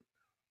right.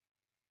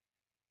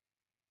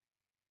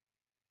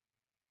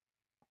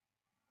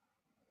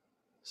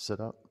 Sit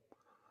up.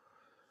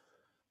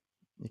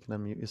 You can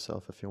unmute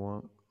yourself if you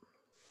want.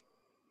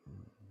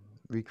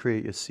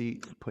 Recreate your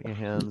seat. Put your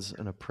hands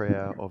in a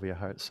prayer over your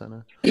heart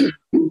center.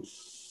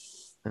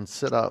 And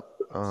sit up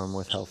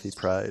with healthy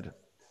pride.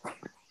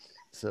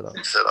 Sit up.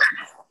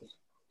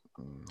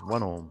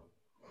 One Om.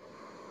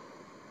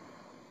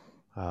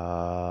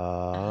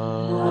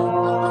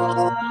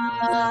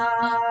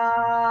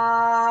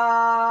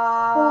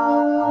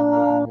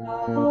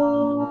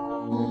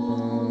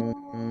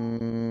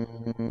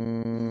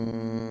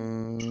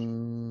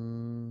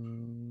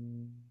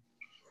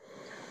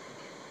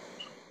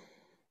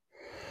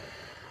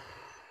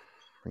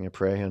 Bring your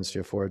prayer hands to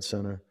your forehead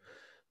center.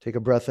 Take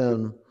a breath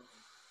in.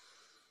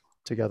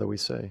 Together we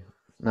say,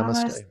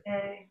 Namaste.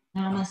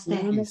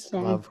 Namaste. Peace,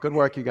 love. Good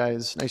work, you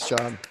guys. Nice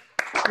job.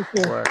 Thank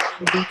you. Good work.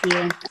 Thank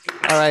you.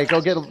 All right,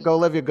 go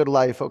live your good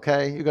life,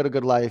 okay? You got a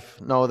good life.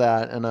 Know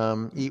that.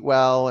 And eat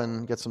well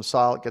and get some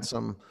salt, get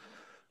some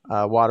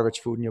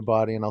water-rich food in your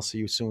body, and I'll see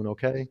you soon,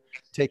 okay?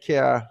 Take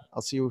care.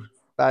 I'll see you.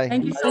 Bye.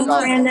 Thank you Bye, so much,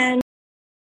 y'all. Brandon.